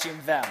than watching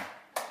them.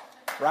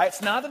 Right?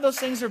 It's not that those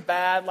things are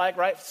bad, like,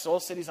 right? Soul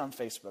City's on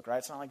Facebook, right?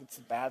 It's not like it's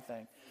a bad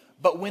thing.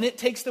 But when it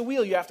takes the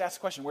wheel, you have to ask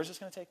the question, where's this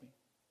going to take me?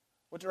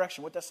 What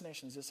direction, what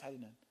destination is this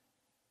heading in?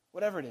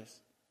 whatever it is.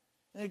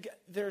 And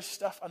there's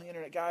stuff on the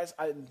internet, guys,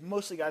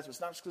 mostly guys, but it's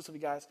not exclusively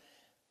guys.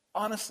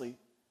 Honestly,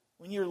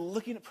 when you're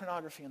looking at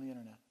pornography on the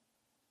internet,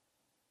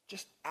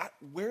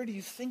 where do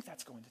you think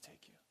that's going to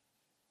take you?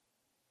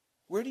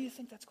 Where do you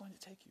think that's going to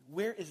take you?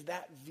 Where is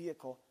that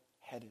vehicle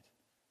headed?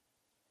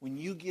 When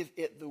you give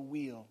it the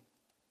wheel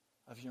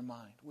of your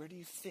mind, where do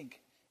you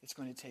think it's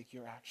going to take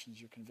your actions,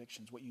 your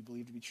convictions, what you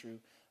believe to be true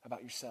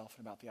about yourself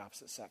and about the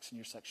opposite sex and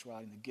your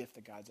sexuality and the gift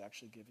that God's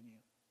actually given you?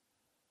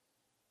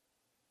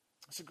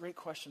 It's a great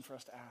question for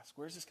us to ask.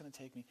 Where is this going to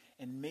take me?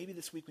 And maybe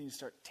this week we need to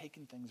start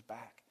taking things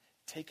back.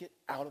 Take it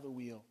out of the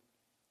wheel.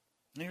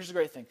 And here's the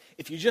great thing.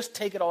 If you just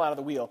take it all out of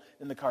the wheel,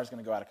 then the car's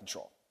going to go out of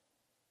control.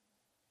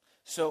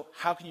 So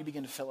how can you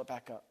begin to fill it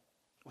back up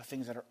with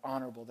things that are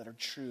honorable, that are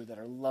true, that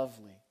are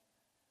lovely?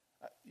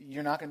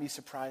 You're not going to be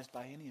surprised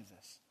by any of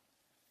this.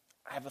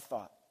 I have a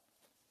thought.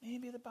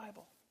 Maybe the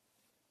Bible.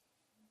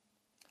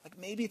 Like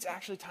maybe it's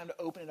actually time to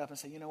open it up and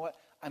say, you know what?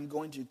 I'm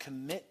going to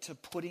commit to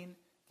putting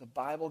the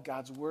Bible,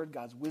 God's word,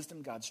 God's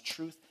wisdom, God's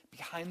truth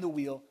behind the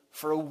wheel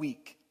for a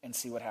week and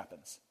see what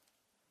happens.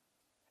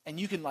 And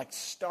you can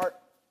start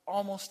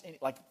almost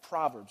like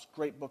Proverbs,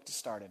 great book to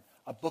start in.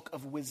 A book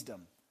of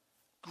wisdom,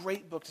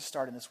 great book to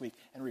start in this week.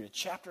 And read a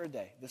chapter a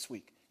day this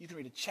week. You can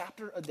read a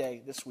chapter a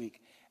day this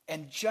week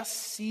and just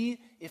see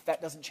if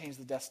that doesn't change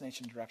the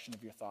destination and direction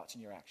of your thoughts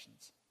and your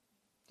actions.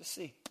 Just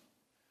see.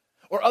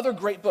 Or other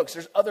great books.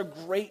 There's other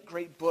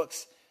great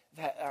books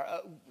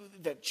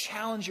that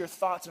challenge your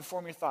thoughts and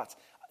form your thoughts.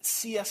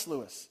 C.S.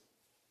 Lewis,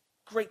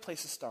 great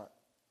place to start.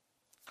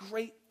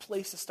 Great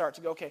place to start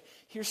to go, okay,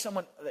 here's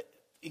someone that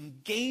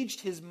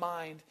engaged his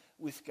mind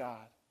with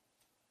God.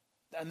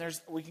 And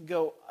we can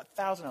go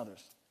 1,000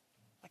 others.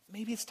 Like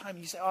maybe it's time.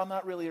 You say, I'm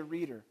not really a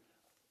reader.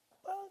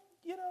 Well,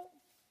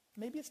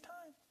 maybe it's time.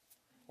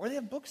 Or they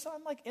have books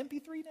on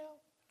MP3 now.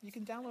 You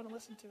can download and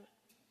listen to it.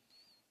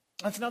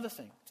 That's another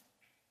thing.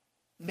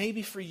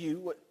 Maybe for you,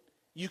 what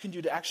you can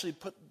do to actually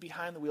put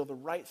behind the wheel the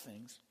right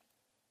things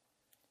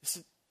is to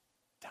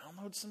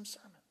download some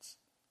sermons.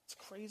 It's a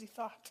crazy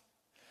thought.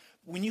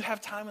 When you have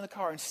time in the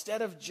car,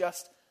 instead of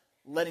just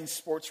letting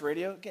sports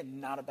radio, again,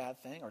 not a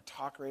bad thing, or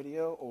talk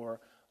radio, or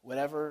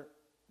whatever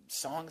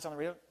songs on the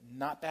radio,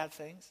 not bad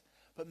things.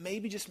 But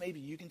maybe, just maybe,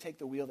 you can take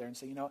the wheel there and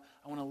say,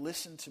 I want to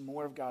listen to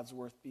more of God's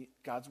word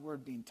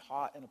being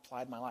taught and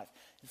applied in my life.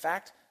 In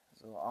fact,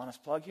 as an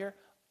honest plug here,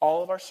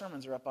 all of our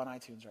sermons are up on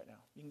iTunes right now.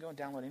 You can go and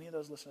download any of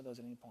those, listen to those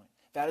at any point.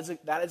 That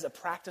is a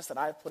practice that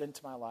I've put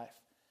into my life,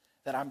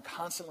 that I'm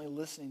constantly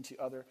listening to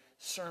other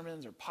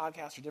sermons or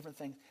podcasts or different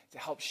things to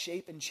help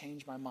shape and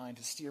change my mind,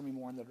 to steer me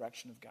more in the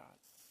direction of God.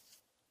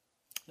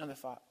 Another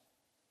thought.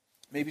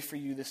 Maybe for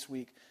you this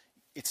week,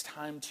 it's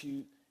time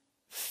to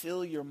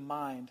fill your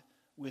mind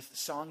with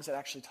songs that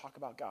actually talk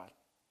about God.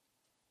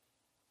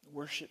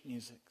 Worship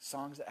music,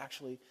 songs that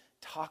actually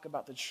talk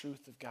about the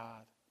truth of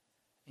God.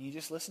 And you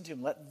just listen to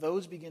them. Let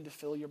those begin to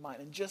fill your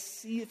mind. And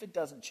just see if it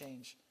doesn't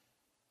change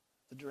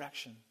the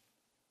direction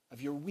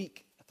of your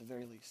week at the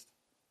very least.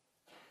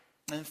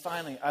 And then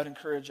finally, I would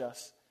encourage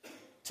us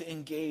to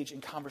engage in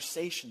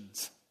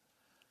conversations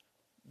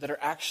that are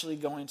actually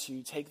going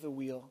to take the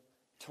wheel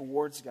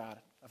towards God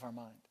of our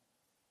mind.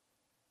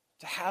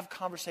 To have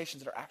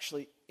conversations that are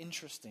actually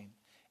interesting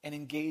and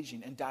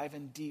engaging and dive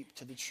in deep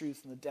to the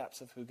truth and the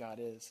depths of who God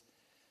is.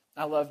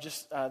 I love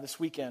just this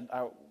weekend,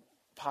 I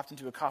popped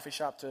into a coffee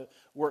shop to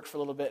work for a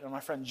little bit, and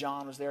my friend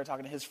John was there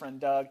talking to his friend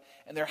Doug,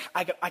 and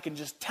I can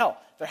just tell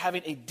they're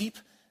having a deep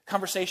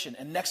conversation,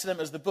 and next to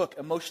them is the book,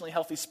 Emotionally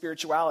Healthy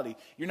Spirituality.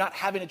 You're not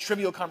having a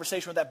trivial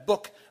conversation with that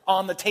book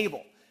on the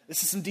table.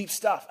 This is some deep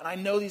stuff, and I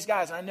know these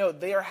guys, and I know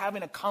they are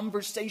having a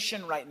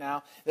conversation right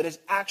now that is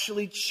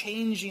actually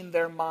changing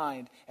their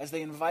mind as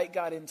they invite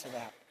God into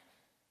that.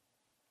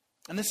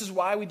 And this is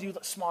why we do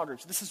small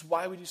groups. This is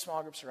why we do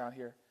small groups around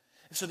here.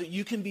 So that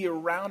you can be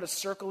around a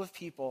circle of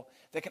people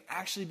that can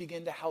actually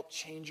begin to help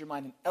change your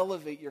mind and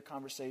elevate your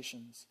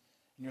conversations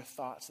and your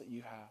thoughts that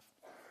you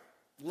have.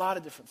 A lot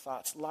of different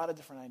thoughts, a lot of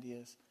different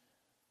ideas.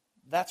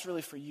 That's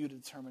really for you to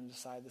determine and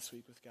decide this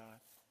week with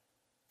God.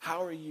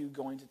 How are you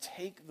going to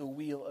take the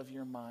wheel of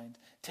your mind,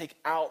 take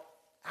out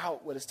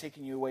what is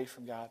taking you away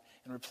from God,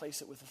 and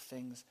replace it with the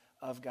things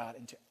of God,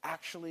 and to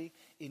actually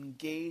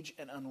engage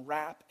and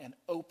unwrap and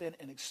open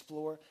and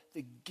explore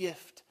the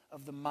gift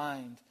of the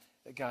mind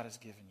that God has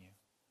given you.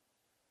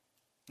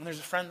 And there's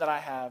a friend that I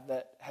have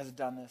that has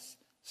done this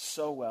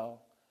so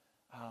well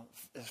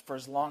for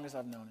as long as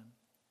I've known him.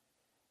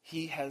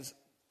 He has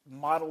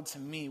modeled to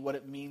me what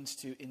it means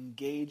to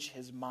engage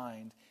his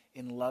mind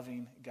in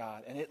loving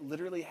God. And it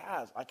literally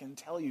has. I can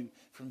tell you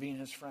from being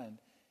his friend,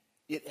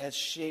 it has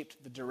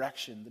shaped the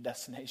direction, the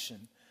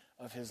destination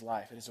of his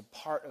life. It is a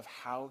part of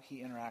how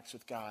he interacts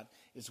with God,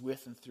 is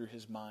with and through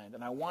his mind.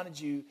 And I wanted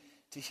you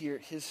to hear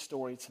his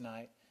story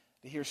tonight,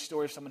 to hear a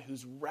story of someone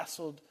who's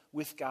wrestled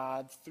with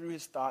God through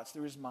his thoughts,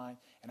 through his mind,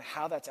 and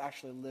how that's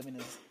actually living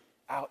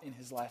out in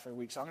his life every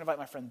week. So I'm going to invite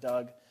my friend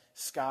Doug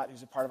Scott,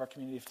 who's a part of our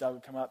community, if Doug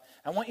would come up.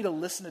 I want you to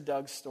listen to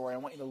Doug's story. I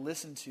want you to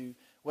listen to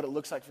what it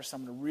looks like for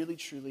someone to really,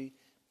 truly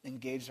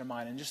engage their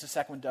mind. And in just a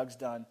second when Doug's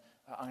done,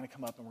 I'm going to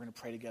come up and we're going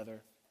to pray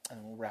together, and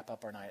then we'll wrap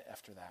up our night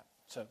after that.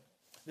 So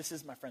this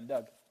is my friend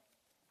Doug.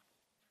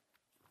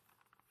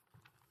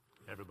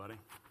 Hey, everybody.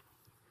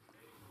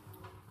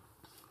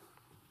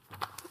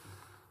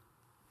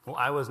 Well,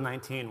 I was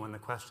 19 when the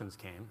questions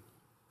came.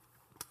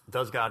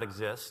 Does God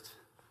exist?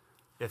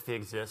 If he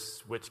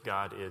exists, which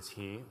God is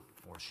he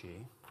or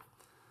she?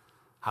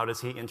 How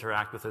does he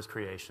interact with his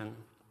creation?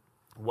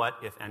 What,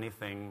 if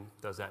anything,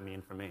 does that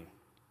mean for me?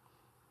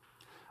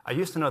 I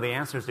used to know the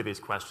answers to these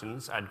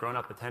questions. I'd grown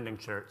up attending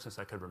church since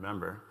I could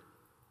remember.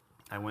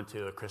 I went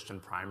to a Christian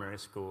primary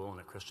school and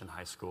a Christian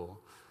high school.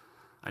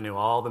 I knew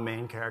all the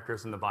main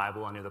characters in the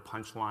Bible. I knew the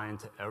punchline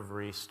to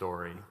every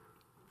story.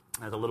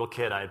 As a little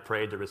kid, I had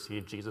prayed to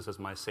receive Jesus as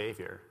my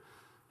Savior,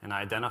 and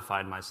I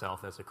identified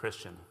myself as a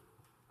Christian.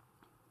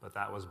 But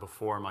that was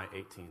before my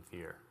 18th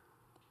year.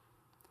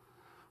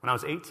 When I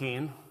was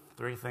 18,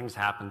 3 things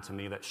happened to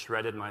me that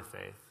shredded my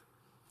faith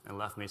and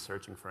left me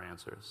searching for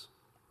answers.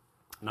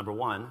 Number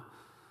 1,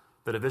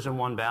 the Division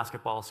I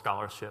basketball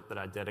scholarship that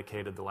I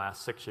dedicated the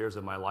last 6 years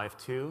of my life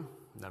to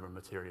never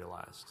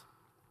materialized.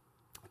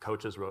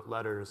 Coaches wrote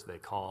letters, they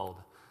called,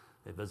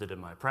 they visited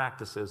my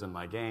practices and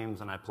my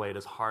games, and I played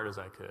as hard as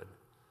I could.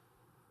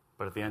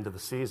 But at the end of the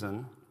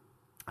season,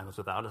 I was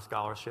without a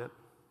scholarship,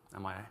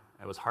 and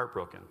I was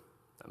heartbroken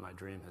that my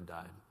dream had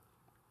died.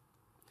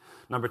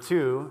 Number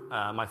 2,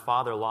 my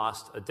father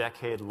lost a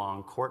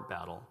decade-long court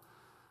battle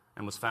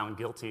and was found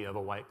guilty of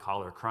a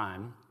white-collar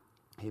crime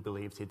he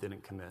believed he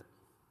didn't commit.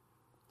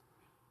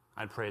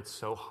 I'd prayed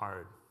so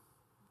hard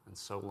and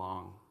so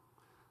long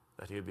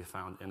that he would be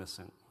found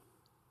innocent.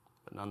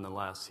 But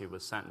nonetheless, he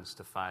was sentenced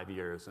to 5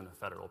 years in a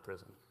federal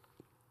prison.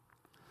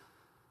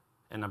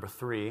 And number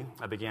 3,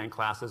 I began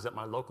classes at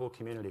my local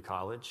community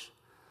college.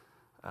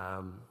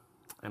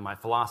 And my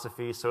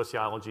philosophy,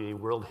 sociology,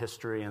 world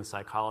history, and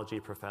psychology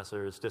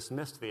professors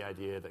dismissed the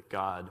idea that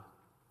God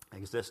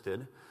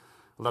existed,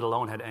 let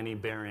alone had any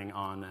bearing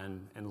on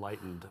an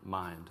enlightened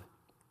mind.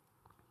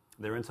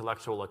 Their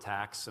intellectual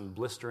attacks and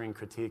blistering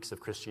critiques of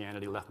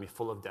Christianity left me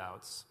full of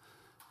doubts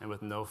and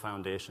with no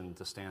foundation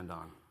to stand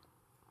on.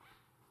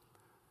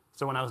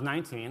 So when I was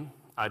 19,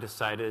 I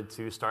decided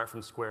to start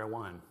from square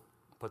one,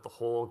 put the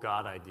whole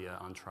God idea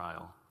on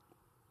trial.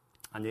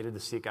 I needed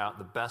to seek out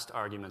the best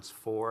arguments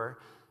for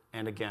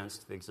and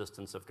against the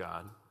existence of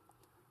God,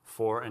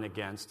 for and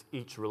against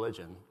each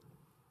religion,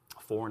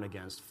 for and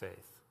against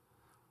faith.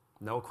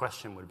 No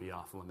question would be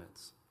off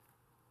limits.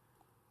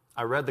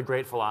 I read the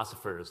great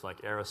philosophers like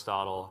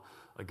Aristotle,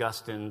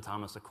 Augustine,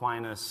 Thomas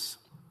Aquinas,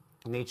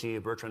 Nietzsche,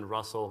 Bertrand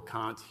Russell,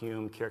 Kant,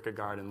 Hume,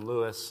 Kierkegaard, and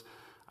Lewis.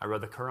 I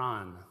read the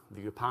Quran,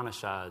 the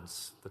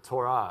Upanishads, the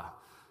Torah,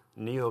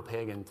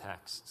 neo-pagan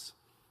texts.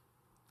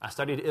 I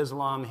studied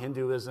Islam,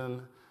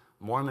 Hinduism,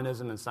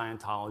 Mormonism, and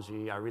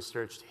Scientology. I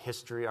researched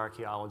history,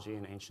 archaeology,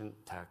 and ancient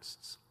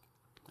texts.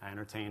 I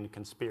entertained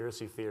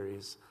conspiracy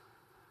theories,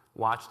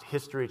 watched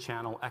History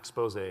Channel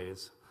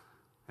exposés,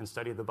 and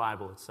studied the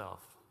Bible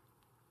itself.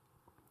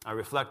 I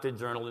reflected,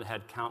 journaled, and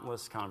had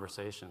countless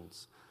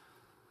conversations.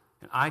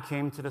 And I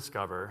came to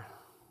discover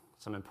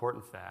some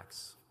important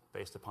facts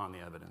based upon the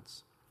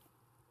evidence.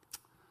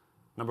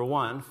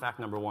 Fact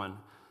number one,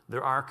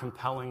 there are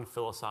compelling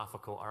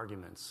philosophical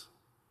arguments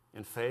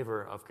in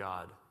favor of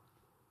God,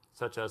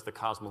 such as the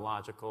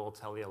cosmological,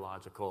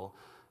 teleological,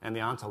 and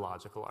the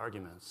ontological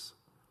arguments.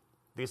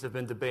 These have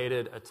been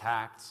debated,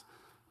 attacked,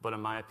 but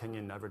in my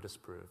opinion, never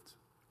disproved.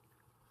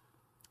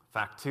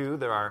 Fact 2,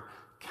 there are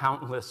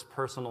countless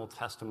personal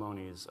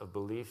testimonies of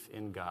belief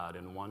in God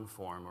in one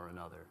form or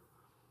another.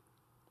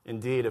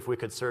 Indeed, if we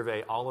could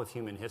survey all of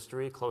human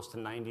history, close to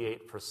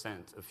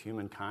 98% of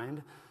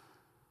humankind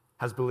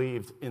has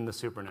believed in the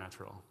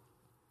supernatural.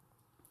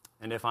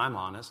 And if I'm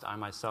honest, I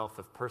myself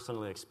have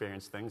personally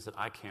experienced things that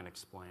I can't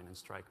explain and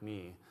strike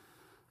me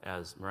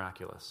as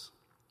miraculous.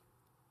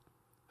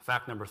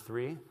 Fact number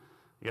 3,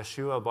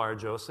 Yeshua bar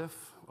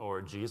Joseph,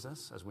 or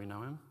Jesus as we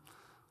know him,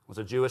 was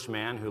a Jewish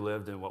man who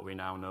lived in what we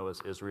now know as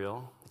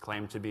Israel. He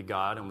claimed to be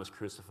God and was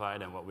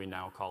crucified in what we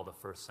now call the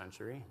 1st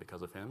century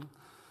because of him.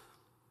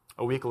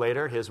 A week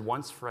later, his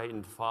once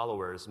frightened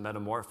followers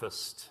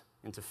metamorphosed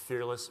into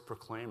fearless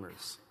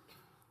proclaimers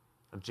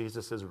of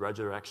Jesus'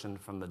 resurrection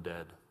from the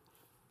dead.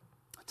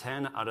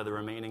 10 out of the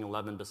remaining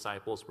 11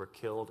 disciples were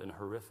killed in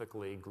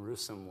horrifically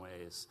gruesome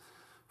ways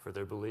for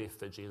their belief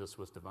that Jesus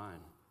was divine.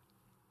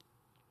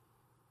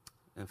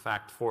 In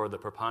fact, for the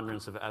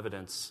preponderance of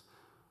evidence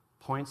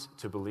points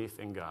to belief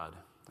in God,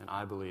 and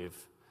I believe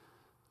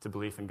to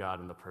belief in God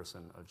in the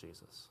person of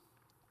Jesus.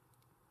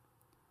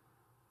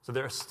 So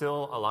there are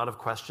still a lot of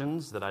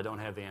questions that I don't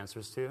have the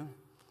answers to,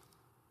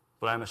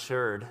 but I'm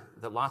assured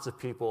that lots of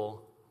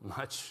people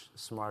much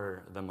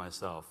smarter than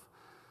myself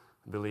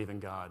believe in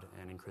God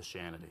and in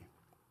Christianity.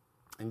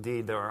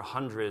 Indeed, there are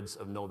hundreds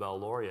of Nobel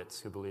laureates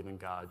who believe in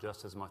God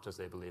just as much as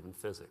they believe in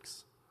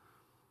physics.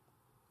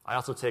 I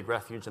also take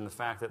refuge in the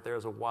fact that there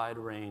is a wide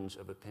range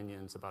of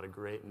opinions about a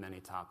great many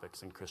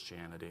topics in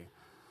Christianity,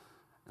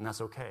 and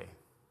that's okay.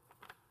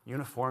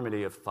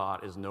 Uniformity of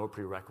thought is no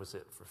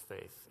prerequisite for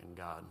faith in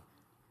God.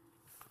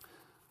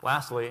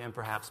 Lastly, and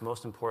perhaps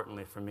most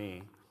importantly for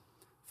me,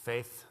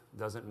 faith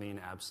doesn't mean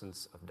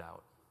absence of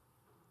doubt.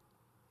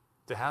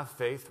 To have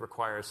faith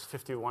requires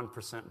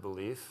 51%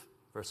 belief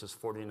versus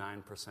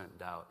 49%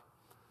 doubt.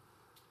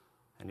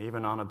 And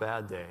even on a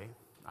bad day,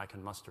 I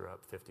can muster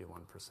up 51%.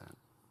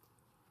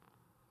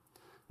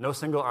 No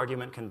single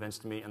argument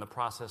convinced me, and the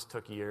process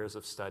took years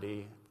of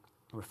study,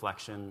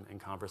 reflection,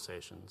 and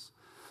conversations.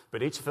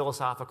 But each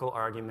philosophical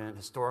argument,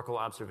 historical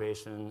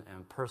observation,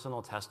 and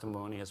personal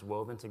testimony is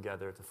woven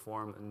together to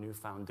form a new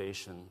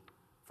foundation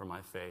for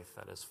my faith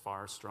that is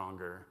far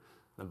stronger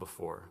than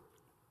before.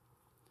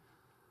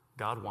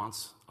 God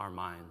wants our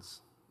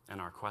minds and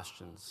our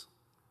questions.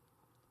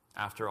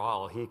 After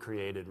all, he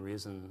created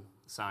reason,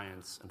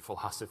 science, and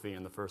philosophy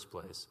in the first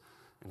place,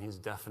 and he's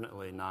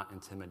definitely not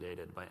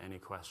intimidated by any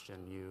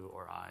question you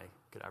or I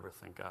could ever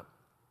think up.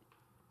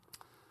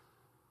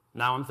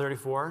 Now I'm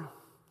 34.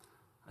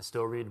 I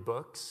still read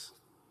books,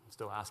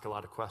 still ask a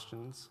lot of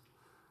questions,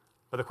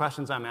 but the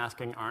questions I'm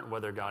asking aren't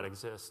whether God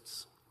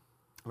exists.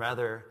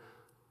 Rather,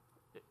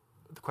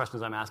 the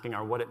questions I'm asking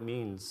are what it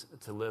means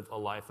to live a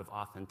life of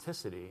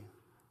authenticity,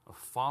 of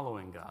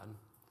following God,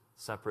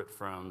 separate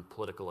from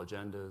political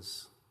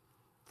agendas,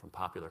 from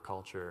popular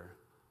culture,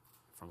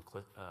 from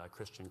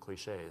Christian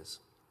cliches.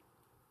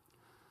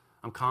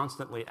 I'm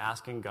constantly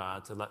asking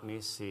God to let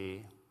me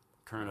see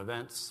current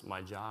events,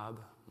 my job,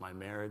 my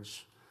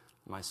marriage,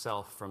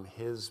 myself from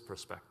his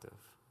perspective,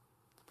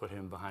 to put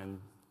him behind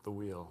the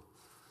wheel.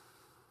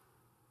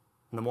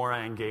 And the more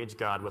I engage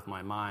God with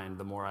my mind,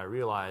 the more I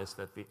realize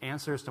that the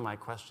answers to my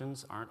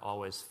questions aren't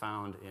always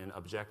found in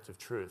objective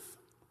truth,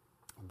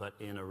 but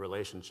in a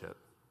relationship.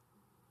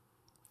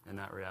 And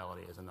that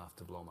reality is enough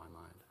to blow my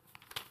mind.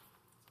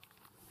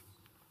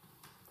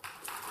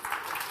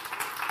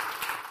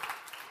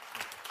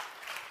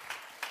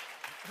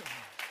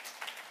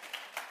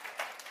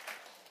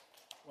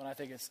 When I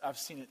think I've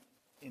seen it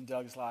in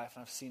Doug's life,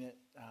 and I've seen it,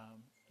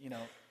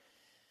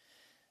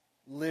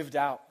 lived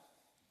out,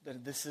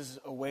 that this is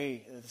a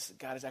way that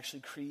God has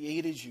actually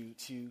created you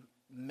to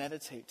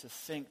meditate, to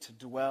think, to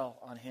dwell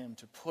on him,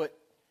 to put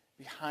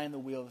behind the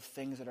wheel the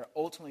things that are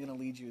ultimately going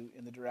to lead you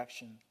in the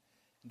direction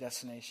and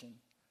destination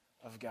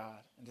of God,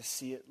 and to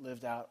see it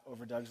lived out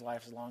over Doug's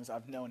life as long as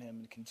I've known him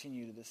and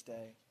continue to this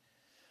day.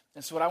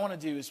 And so what I want to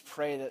do is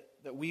pray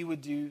that we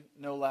would do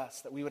no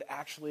less, that we would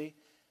actually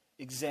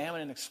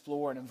examine and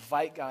explore and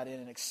invite God in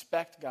and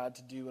expect God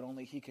to do what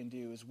only he can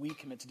do as we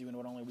commit to doing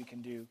what only we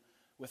can do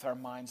with our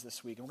minds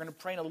this week. And we're going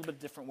to pray in a little bit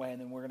different way, and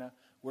then we're going to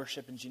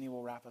worship, and Jeannie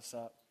will wrap us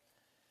up.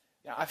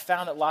 Now, I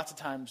found that lots of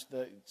times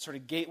the sort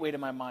of gateway to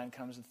my mind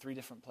comes in three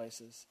different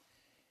places.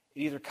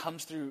 It either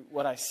comes through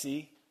what I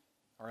see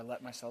or I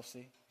let myself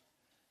see.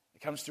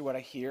 It comes through what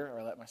I hear or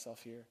I let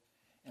myself hear.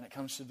 And it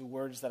comes through the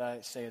words that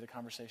I say or the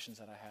conversations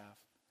that I have.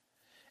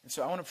 And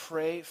so I want to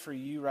pray for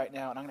you right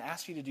now, and I'm going to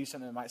ask you to do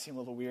something that might seem a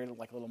little weird,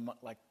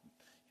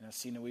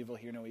 see no evil,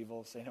 hear no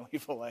evil, say no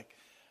evil. I'm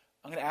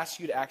going to ask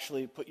you to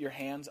actually put your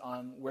hands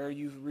on where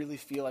you really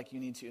feel like you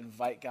need to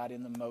invite God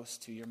in the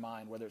most to your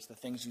mind, whether it's the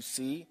things you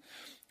see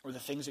or the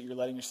things that you're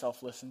letting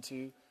yourself listen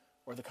to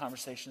or the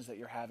conversations that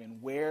you're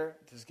having. Where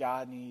does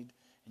God need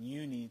and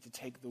you need to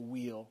take the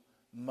wheel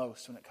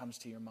most when it comes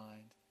to your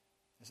mind?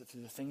 Is it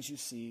through the things you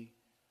see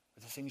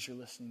or the things you're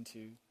listening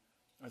to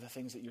or the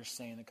things that you're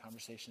saying, the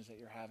conversations that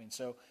you're having?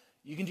 So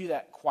you can do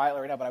that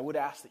quietly right now, but I would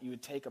ask that you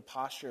would take a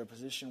posture, a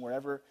position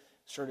wherever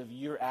sort of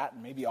you're at,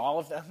 and maybe all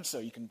of them, so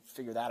you can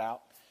figure that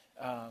out.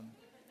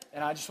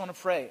 And I just want to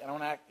pray. And I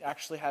want to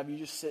actually have you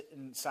just sit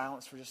in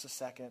silence for just a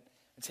second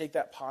and take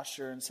that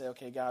posture and say,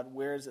 okay, God,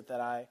 where is it that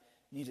I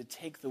need to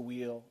take the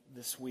wheel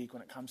this week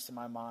when it comes to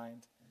my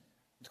mind?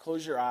 And to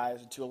close your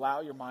eyes and to allow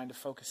your mind to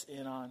focus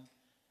in on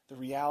the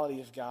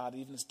reality of God,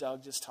 even as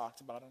Doug just talked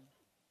about him.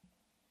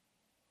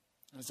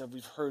 As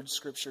we've heard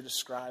Scripture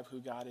describe who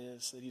God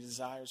is, that he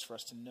desires for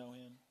us to know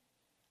him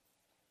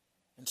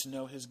and to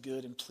know his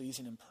good and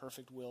pleasing and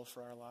perfect will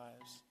for our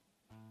lives.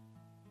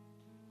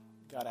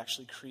 God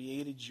actually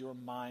created your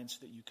mind so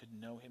that you could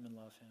know him and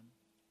love him.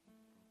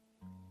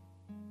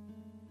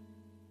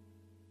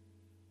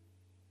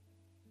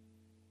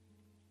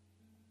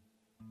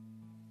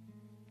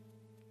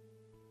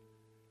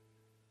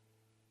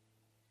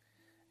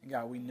 And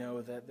God, we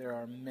know that there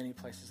are many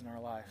places in our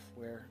life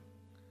where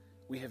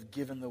we have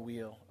given the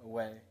wheel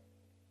away,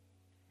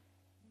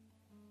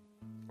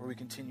 or we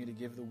continue to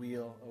give the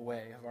wheel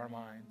away of our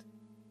mind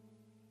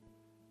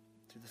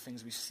through the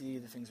things we see,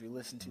 the things we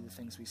listen to, the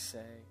things we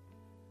say.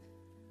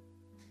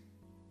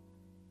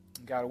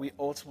 And God, we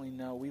ultimately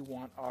know we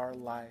want our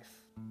life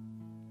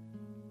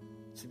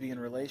to be in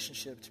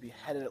relationship, to be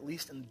headed at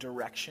least in the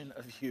direction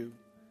of you.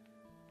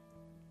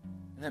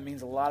 And that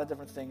means a lot of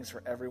different things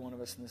for every one of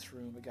us in this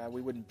room. But God,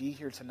 we wouldn't be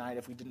here tonight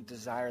if we didn't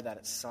desire that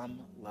at some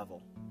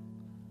level.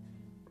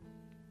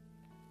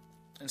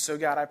 And so,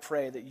 God, I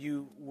pray that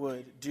you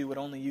would do what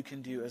only you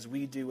can do as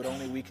we do what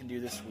only we can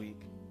do this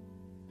week.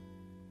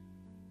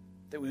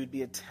 That we would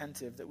be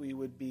attentive, that we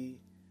would be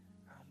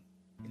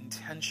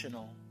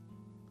intentional,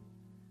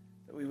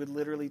 that we would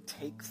literally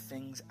take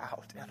things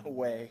out and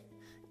away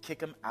kick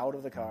them out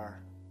of the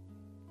car.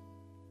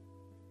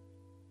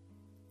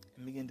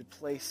 And begin to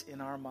place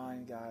in our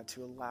mind, God,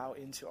 to allow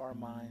into our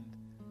mind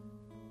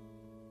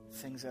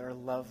things that are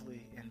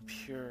lovely and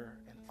pure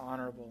and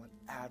honorable and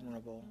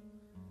admirable,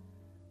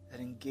 that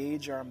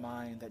engage our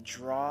mind, that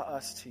draw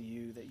us to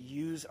you, that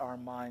use our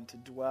mind to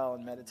dwell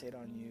and meditate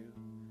on you.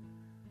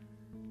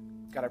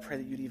 God, I pray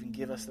that you'd even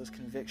give us those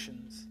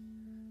convictions,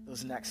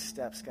 those next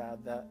steps,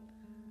 God, that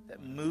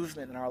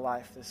movement in our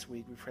life this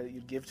week. We pray that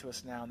you'd give to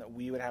us now and that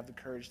we would have the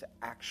courage to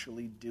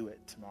actually do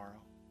it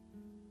tomorrow,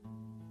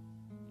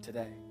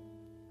 today.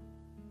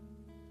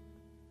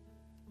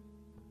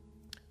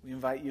 We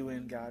invite you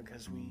in, God,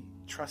 because we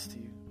trust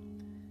you.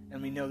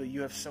 And we know that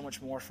you have so much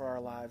more for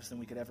our lives than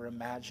we could ever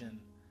imagine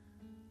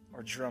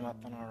or drum up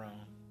on our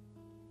own.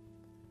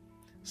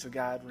 So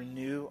God,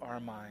 renew our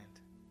mind.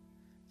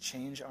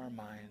 Change our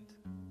mind.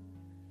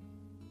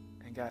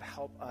 And God,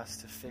 help us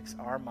to fix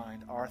our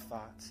mind, our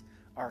thoughts,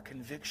 our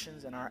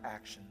convictions, and our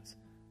actions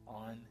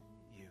on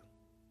you.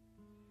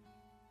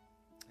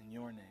 In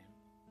your name.